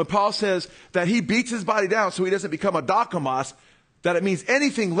me when Paul says that he beats his body down so he doesn't become a Dokimos, that it means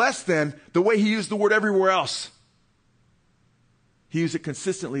anything less than the way he used the word everywhere else. He used it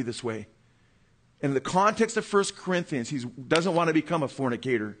consistently this way. In the context of 1 Corinthians, he doesn't want to become a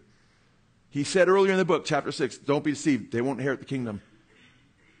fornicator. He said earlier in the book, chapter 6, don't be deceived. They won't inherit the kingdom.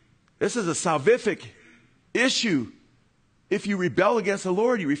 This is a salvific issue. If you rebel against the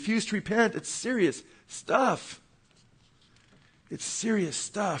Lord, you refuse to repent, it's serious stuff. It's serious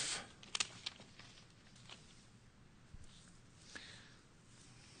stuff.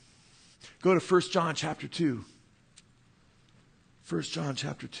 Go to 1 John chapter 2. 1 John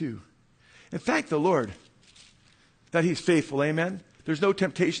chapter 2. And thank the Lord that he's faithful. Amen. There's no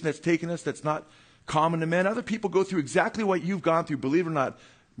temptation that's taken us that's not common to men. Other people go through exactly what you've gone through, believe it or not,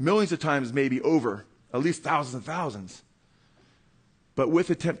 millions of times, maybe over, at least thousands and thousands. But with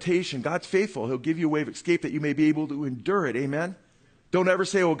the temptation, God's faithful. He'll give you a way of escape that you may be able to endure it. Amen? Don't ever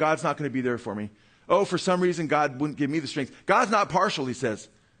say, oh, God's not going to be there for me. Oh, for some reason, God wouldn't give me the strength. God's not partial, he says.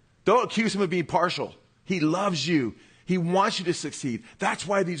 Don't accuse him of being partial. He loves you. He wants you to succeed. That's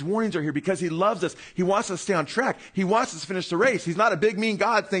why these warnings are here, because he loves us. He wants us to stay on track. He wants us to finish the race. He's not a big, mean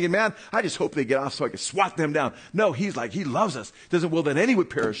God thinking, man, I just hope they get off so I can swat them down. No, he's like, he loves us. Doesn't will that any would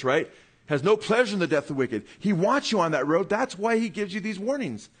perish, right? Has no pleasure in the death of the wicked. He wants you on that road. That's why he gives you these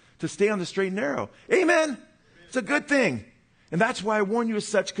warnings, to stay on the straight and narrow. Amen? It's a good thing. And that's why I warn you as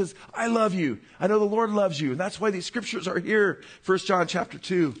such, because I love you. I know the Lord loves you. And that's why these scriptures are here. 1 John chapter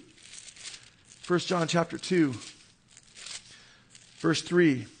 2. 1 John chapter 2. Verse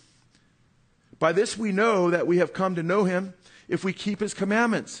 3. By this we know that we have come to know him, if we keep his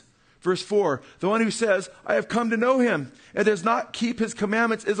commandments. Verse 4, the one who says, I have come to know him, and does not keep his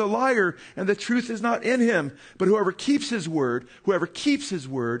commandments is a liar, and the truth is not in him. But whoever keeps his word,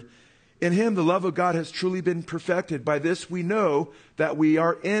 in him the love of God has truly been perfected. By this we know that we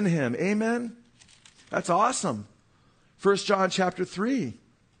are in him. Amen? That's awesome. 1 John chapter 3.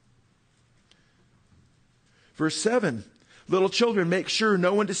 Verse 7, little children, make sure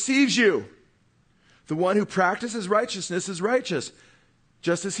no one deceives you. The one who practices righteousness is righteous,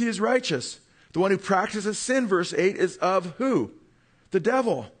 just as he is righteous. The one who practices sin, verse 8, is of who? The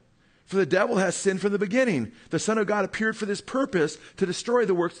devil. For the devil has sinned from the beginning. The Son of God appeared for this purpose, to destroy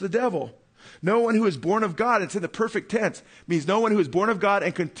the works of the devil. No one who is born of God, it's in the perfect tense, means no one who is born of God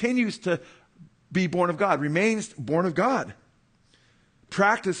and continues to be born of God, remains born of God,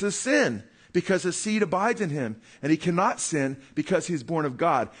 practices sin, because his seed abides in him, and he cannot sin because he's born of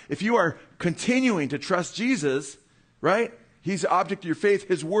God. If you are continuing to trust Jesus, right? He's the object of your faith.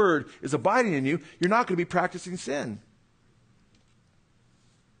 His word is abiding in you. You're not going to be practicing sin.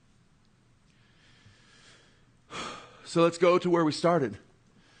 So let's go to where we started.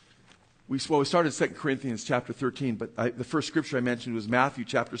 We started 2 Corinthians chapter 13, but the first scripture I mentioned was Matthew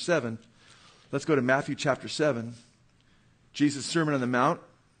chapter 7. Let's go to Matthew chapter 7. Jesus' Sermon on the Mount,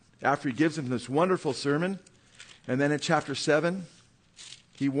 after he gives them this wonderful sermon. And then in chapter 7,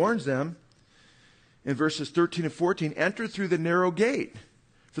 he warns them in verses 13 and 14, enter through the narrow gate.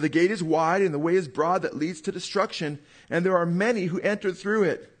 For the gate is wide and the way is broad that leads to destruction, and there are many who enter through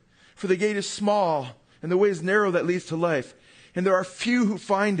it. For the gate is small and the way is narrow that leads to life, and there are few who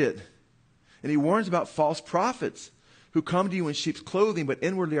find it. And he warns about false prophets, who come to you in sheep's clothing, but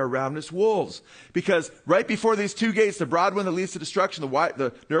inwardly are ravenous wolves. Because right before these two gates, the broad one that leads to destruction,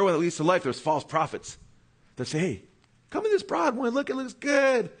 the narrow one that leads to life, there's false prophets that say, hey, come in this broad one. Look, it looks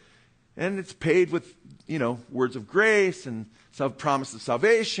good. And it's paid with, words of grace and promise of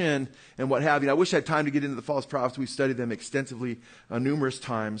salvation and what have you. I wish I had time to get into the false prophets. We've studied them extensively numerous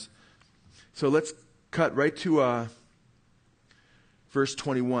times. So let's cut right to verse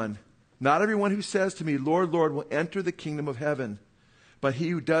 21. Not everyone who says to me, Lord, Lord, will enter the kingdom of heaven, but he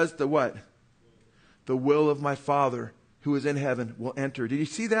who does the what? The will of my Father who is in heaven will enter. Did you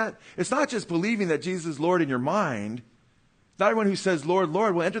see that? It's not just believing that Jesus is Lord in your mind. Not everyone who says, Lord,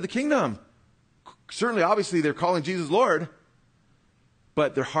 Lord, will enter the kingdom. Certainly, obviously, they're calling Jesus Lord,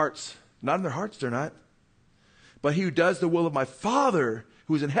 but their hearts, not in their hearts, they're not. But he who does the will of my Father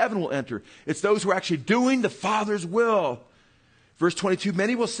who is in heaven will enter. It's those who are actually doing the Father's will. Verse 22,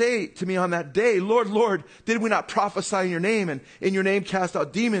 many will say to me on that day, Lord, Lord, did we not prophesy in your name, and in your name cast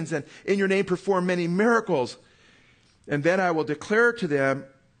out demons, and in your name perform many miracles? And then I will declare to them,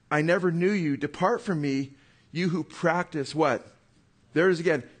 I never knew you. Depart from me, you who practice what? There it is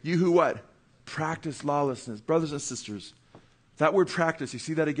again. You who what? Practice lawlessness. Brothers and sisters, that word practice, you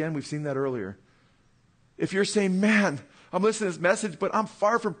see that again? We've seen that earlier. If you're saying, man, I'm listening to this message, but I'm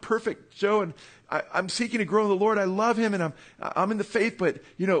far from perfect, Joe, and I'm seeking to grow in the Lord. I love him, and I'm in the faith, but,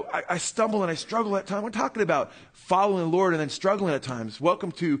 I stumble and I struggle at times. We're talking about following the Lord and then struggling at times.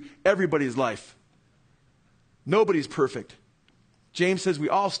 Welcome to everybody's life. Nobody's perfect. James says we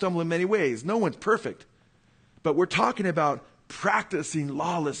all stumble in many ways. No one's perfect. But we're talking about practicing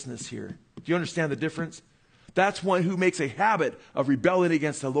lawlessness here. Do you understand the difference? That's one who makes a habit of rebelling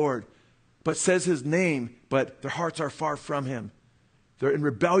against the Lord, but says his name, but their hearts are far from him. They're in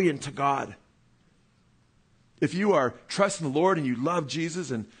rebellion to God. If you are trusting the Lord and you love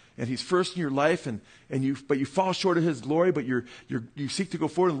Jesus and he's first in your life, but you fall short of his glory, but you seek to go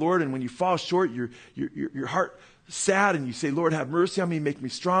forward in the Lord, and when you fall short, your heart sad, and you say, Lord, have mercy on me, make me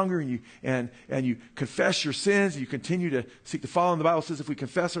stronger, and you confess your sins, and you continue to seek to follow. And the Bible says if we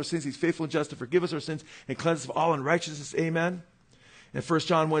confess our sins, he's faithful and just to forgive us our sins and cleanse us of all unrighteousness. Amen. And 1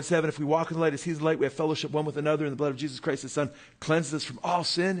 John 1:7, if we walk in the light as he's the light, we have fellowship one with another, and the blood of Jesus Christ, his Son, cleanses us from all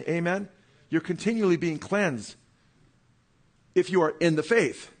sin. Amen. You're continually being cleansed if you are in the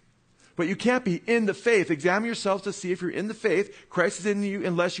faith. But you can't be in the faith. Examine yourselves to see if you're in the faith. Christ is in you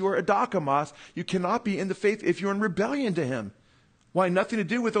unless you are a dokimos. You cannot be in the faith if you're in rebellion to him. Why? Nothing to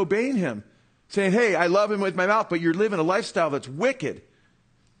do with obeying him. Saying, hey, I love him with my mouth, but you're living a lifestyle that's wicked.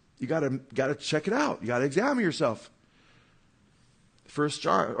 You gotta check it out. You gotta examine yourself.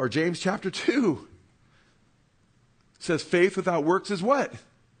 James chapter 2 says faith without works is what?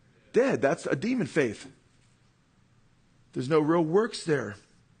 Dead. That's a demon faith. There's no real works there.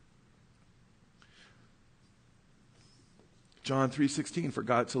 John 3:16, for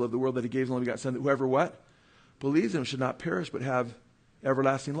God so loved the world that he gave his only begotten Son, that whoever what? Believes in him should not perish but have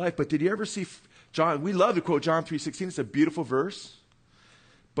everlasting life. But did you ever see John? We love to quote John 3:16. It's a beautiful verse.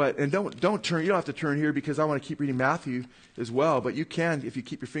 And don't turn. You don't have to turn here because I want to keep reading Matthew as well. But you can, if you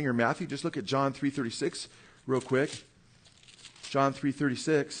keep your finger in Matthew, just look at John 3:36 real quick. John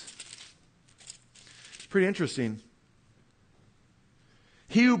 3:36. It's pretty interesting.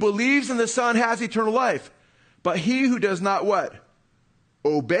 He who believes in the Son has eternal life. But he who does not what?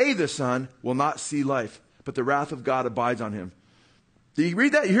 Obey the Son will not see life, but the wrath of God abides on him. Did you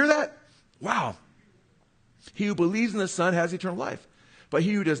read that? You hear that? Wow. He who believes in the Son has eternal life. But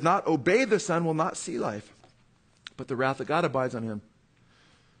he who does not obey the Son will not see life, but the wrath of God abides on him.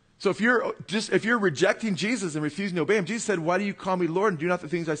 So if you're rejecting Jesus and refusing to obey him, Jesus said, why do you call me Lord and do not the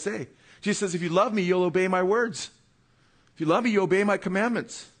things I say? Jesus says, if you love me, you'll obey my words. If you love me, you obey my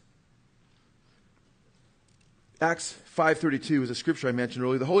commandments. Acts 5:32 is a scripture I mentioned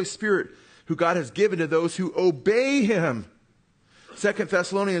earlier. The Holy Spirit who God has given to those who obey him. 2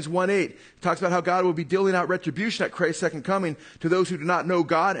 Thessalonians 1:8 talks about how God will be dealing out retribution at Christ's second coming to those who do not know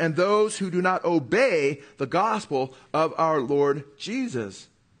God and those who do not obey the gospel of our Lord Jesus.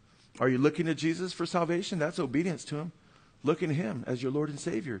 Are you looking to Jesus for salvation? That's obedience to him. Looking to him as your Lord and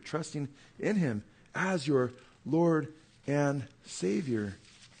Savior. Trusting in him as your Lord and Savior.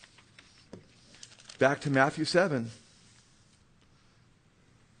 Back to Matthew 7.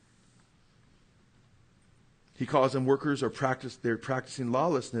 He calls them workers or they're practicing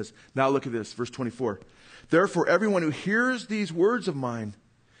lawlessness. Now look at this, verse 24. Therefore, everyone who hears these words of mine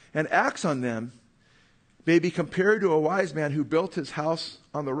and acts on them may be compared to a wise man who built his house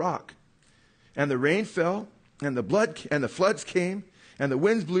on the rock. And the rain fell, and the floods came, and the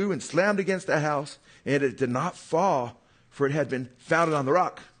winds blew and slammed against that house, and it did not fall, for it had been founded on the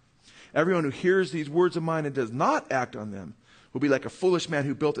rock. Everyone who hears these words of mine and does not act on them will be like a foolish man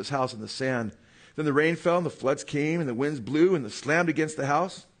who built his house on the sand. Then the rain fell and the floods came and the winds blew and slammed against that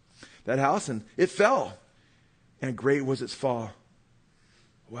house, and it fell. And great was its fall.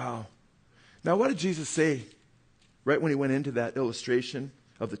 Wow. Now, what did Jesus say right when he went into that illustration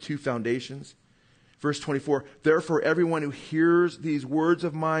of the two foundations? Verse 24, therefore everyone who hears these words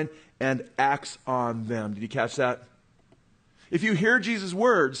of mine and acts on them. Did you catch that? If you hear Jesus'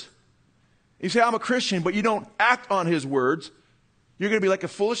 words, you say, I'm a Christian, but you don't act on his words, you're going to be like a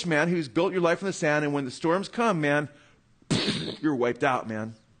foolish man who's built your life in the sand, and when the storms come, man, you're wiped out,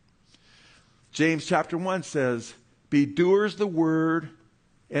 man. James chapter 1 says, be doers of the word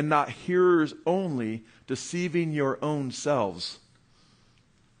and not hearers only, deceiving your own selves.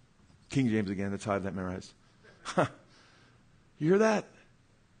 King James again, that's how I have that memorized. You hear that?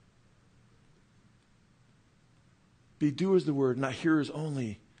 Be doers of the word, not hearers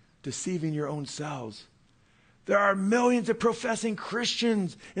only, deceiving your own selves. There are millions of professing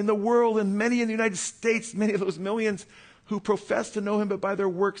Christians in the world, and many in the United States, many of those millions who profess to know him, but by their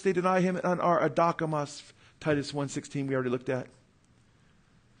works they deny him and are adokamos. Titus 1:16 we already looked at.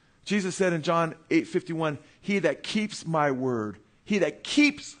 Jesus said in John 8:51, he that keeps my word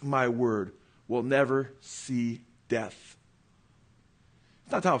will never see death.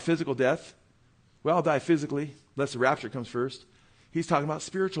 It's not talking about physical death. We all die physically, unless the rapture comes first. He's talking about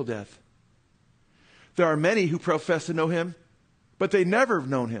spiritual death. There are many who profess to know him, but they never have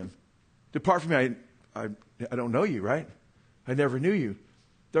known him. Depart from me, I don't know you, right? I never knew you.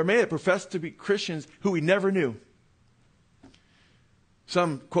 There are many that profess to be Christians who we never knew.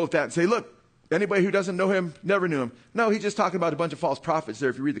 Some quote that and say, look, anybody who doesn't know him never knew him. No, he's just talking about a bunch of false prophets there,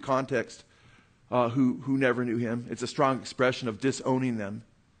 if you read the context, who never knew him. It's a strong expression of disowning them.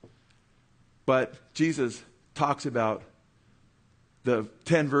 But Jesus talks about the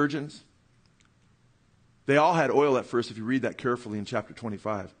 10 virgins. They all had oil at first, if you read that carefully in chapter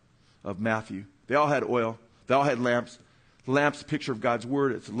 25 of Matthew. They all had oil. They all had lamps. The lamp's a picture of God's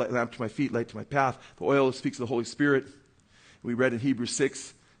word. It's a lamp to my feet, light to my path. The oil speaks of the Holy Spirit. We read in Hebrews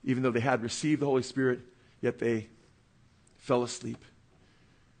 6, even though they had received the Holy Spirit, yet they fell asleep.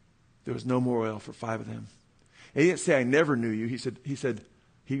 There was no more oil for 5 of them. And he didn't say, I never knew you. He said,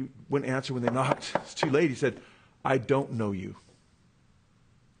 he wouldn't answer when they knocked. It's too late. He said, I don't know you.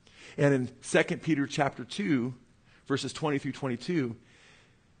 And in 2 Peter chapter 2, verses 20 through 22,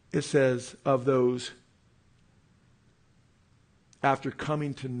 it says, of those after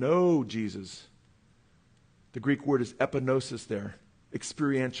coming to know Jesus, the Greek word is epignosis there,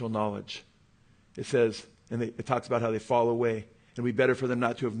 experiential knowledge. It says, and it talks about how they fall away. And it would be better for them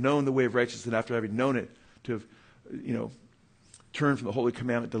not to have known the way of righteousness than after having known it, to have, turned from the holy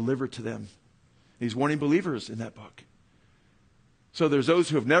commandment delivered to them. And he's warning believers in that book. So there's those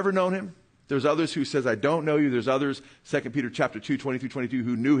who have never known him. There's others who says, I don't know you. There's others, 2 Peter chapter 2, 20 through 22,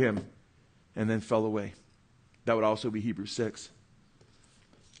 who knew him and then fell away. That would also be Hebrews 6.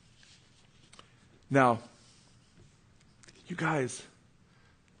 Now, you guys,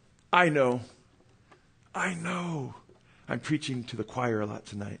 I know, I'm preaching to the choir a lot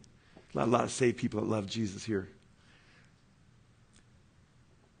tonight. A lot of saved people that love Jesus here.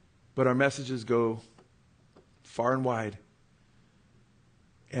 But our messages go far and wide.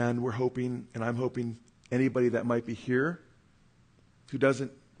 And we're hoping, and I'm hoping, anybody that might be here who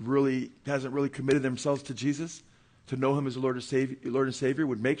hasn't really committed themselves to Jesus, to know him as Lord and Savior,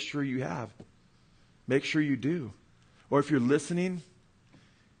 would make sure you have. Make sure you do. Or if you're listening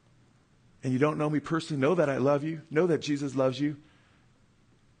and you don't know me personally, know that I love you. Know that Jesus loves you.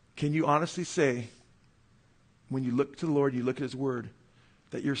 Can you honestly say, when you look to the Lord, you look at his word,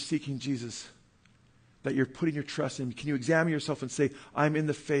 that you're seeking Jesus, that you're putting your trust in him? Can you examine yourself and say, I'm in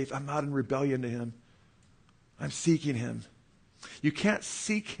the faith. I'm not in rebellion to him. I'm seeking him. You can't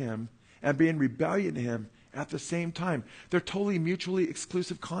seek him and be in rebellion to him at the same time. They're totally mutually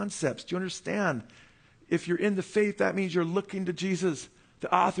exclusive concepts. Do you understand? If you're in the faith, that means you're looking to Jesus,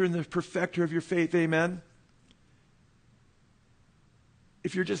 the author and the perfecter of your faith. Amen?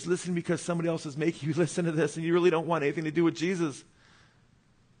 If you're just listening because somebody else is making you listen to this and you really don't want anything to do with Jesus,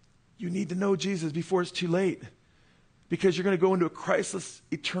 you need to know Jesus before it's too late. Because you're going to go into a Christless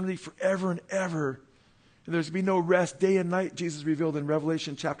eternity forever and ever. And there's going to be no rest day and night, Jesus revealed in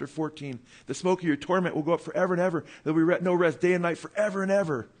Revelation chapter 14. The smoke of your torment will go up forever and ever. There'll be no rest day and night forever and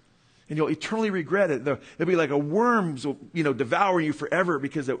ever. And you'll eternally regret it. It'll be like a worm, devouring you forever,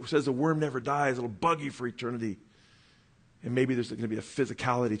 because it says the worm never dies. It'll bug you for eternity. And maybe there's going to be a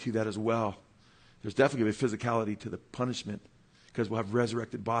physicality to that as well. There's definitely going to be a physicality to the punishment, because we'll have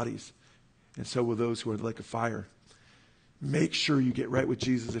resurrected bodies. And so will those who are like a fire. make sure you get right with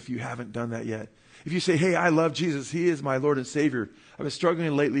Jesus if you haven't done that yet. If you say, hey, I love Jesus. He is my Lord and Savior. I've been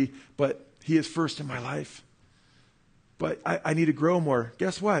struggling lately, but he is first in my life. But I need to grow more.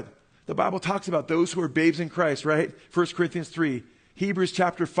 Guess what? The Bible talks about those who are babes in Christ, right? 1 Corinthians 3. Hebrews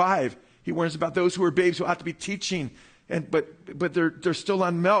chapter 5. He warns about those who are babes who ought to be teaching. But they're still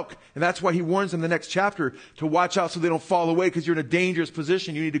on milk. And that's why he warns them in the next chapter to watch out so they don't fall away, because you're in a dangerous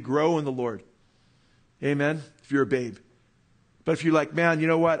position. You need to grow in the Lord. Amen? If you're a babe. But if you're like, man, you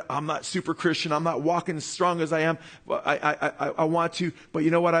know what? I'm not super Christian. I'm not walking as strong as I am. I want to. But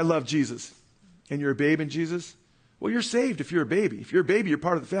you know what? I love Jesus. And you're a babe in Jesus? Well, you're saved if you're a baby. If you're a baby, you're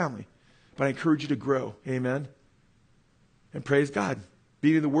part of the family. But I encourage you to grow. Amen? And praise God.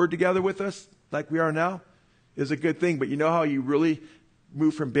 Being in the Word together with us, like we are now, is a good thing. But you know how you really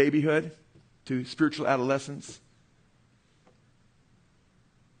move from babyhood to spiritual adolescence?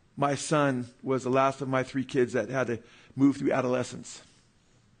 My son was the last of my 3 kids that had to move through adolescence.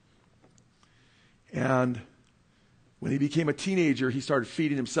 And when he became a teenager, he started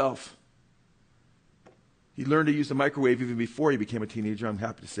feeding himself. He learned to use the microwave even before he became a teenager, I'm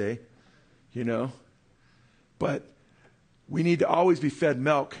happy to say. You know? But we need to always be fed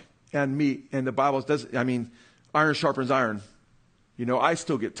milk and meat. And the Bible does, iron sharpens iron. You know, I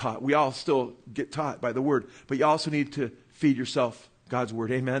still get taught. We all still get taught by the Word. But you also need to feed yourself God's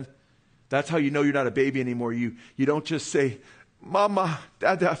Word. Amen? That's how you know you're not a baby anymore. You don't just say, Mama,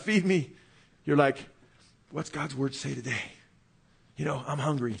 Dada, feed me. You're like, what's God's Word say today? You know, I'm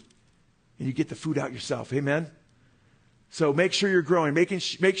hungry. And you get the food out yourself. Amen? So make sure you're growing.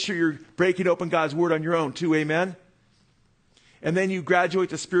 Make sure you're breaking open God's Word on your own too. Amen? And then you graduate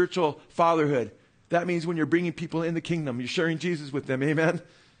to spiritual fatherhood. That means when you're bringing people in the kingdom, you're sharing Jesus with them. Amen?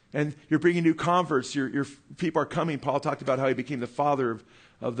 And you're bringing new converts. Your people are coming. Paul talked about how he became the father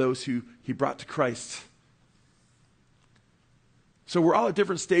of those who he brought to Christ. So we're all at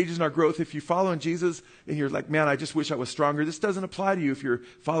different stages in our growth. If you're following Jesus and you're like, man, I just wish I was stronger, this doesn't apply to you if you're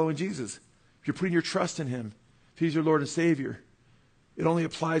following Jesus. If you're putting your trust in him, if he's your Lord and Savior. It only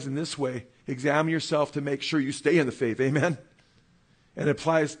applies in this way. Examine yourself to make sure you stay in the faith. Amen? And it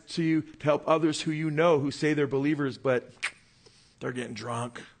applies to you to help others who you know who say they're believers, but they're getting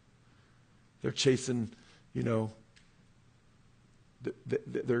drunk. They're chasing, you know,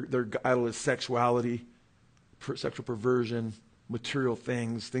 their idol is sexuality, sexual perversion, material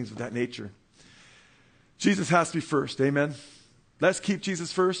things of that nature. Jesus has to be first. Amen? Let's keep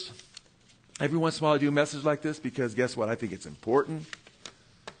Jesus first. Every once in a while I do a message like this because guess what? I think it's important.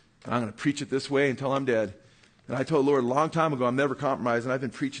 And I'm going to preach it this way until I'm dead. And I told the Lord a long time ago, I'm never compromising. I've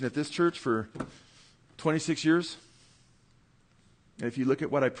been preaching at this church for 26 years. And if you look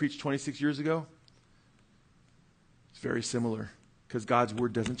at what I preached 26 years ago, it's very similar because God's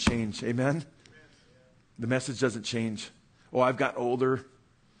Word doesn't change. Amen? The message doesn't change. Oh, I've got older,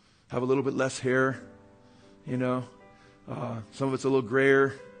 have a little bit less hair, you know. Some of it's a little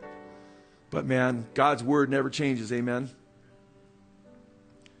grayer. But man, God's Word never changes. Amen?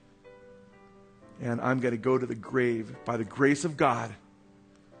 And I'm going to go to the grave by the grace of God.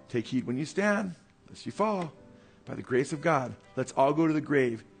 Take heed when you stand, lest you fall. By the grace of God, let's all go to the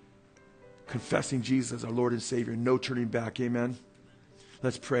grave confessing Jesus as our Lord and Savior. No turning back. Amen?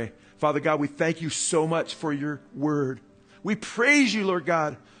 Let's pray. Father God, we thank you so much for your Word. We praise you, Lord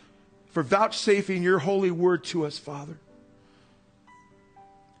God, for vouchsafing your holy Word to us, Father.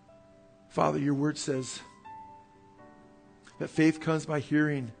 Father, your Word says that faith comes by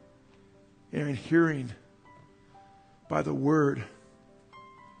hearing, and in hearing by the Word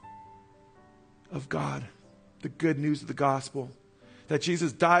of God, the good news of the gospel, that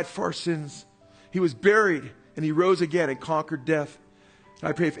Jesus died for our sins. He was buried, and he rose again and conquered death. And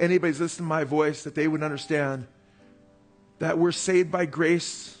I pray if anybody's listening to my voice, that they would understand that we're saved by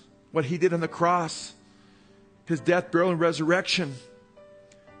grace, what he did on the cross, his death, burial, and resurrection,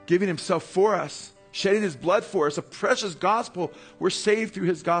 giving himself for us, shedding his blood for us, a precious gospel. We're saved through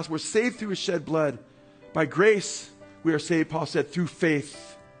his gospel. We're saved through his shed blood. By grace, we are saved, Paul said, through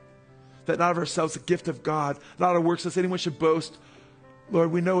faith. That not of ourselves, a gift of God, not of works, lest anyone should boast.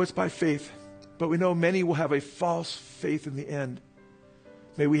 Lord, we know it's by faith, but we know many will have a false faith in the end.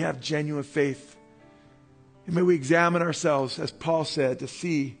 May we have genuine faith. And may we examine ourselves, as Paul said, to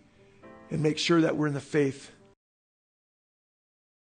see and make sure that we're in the faith.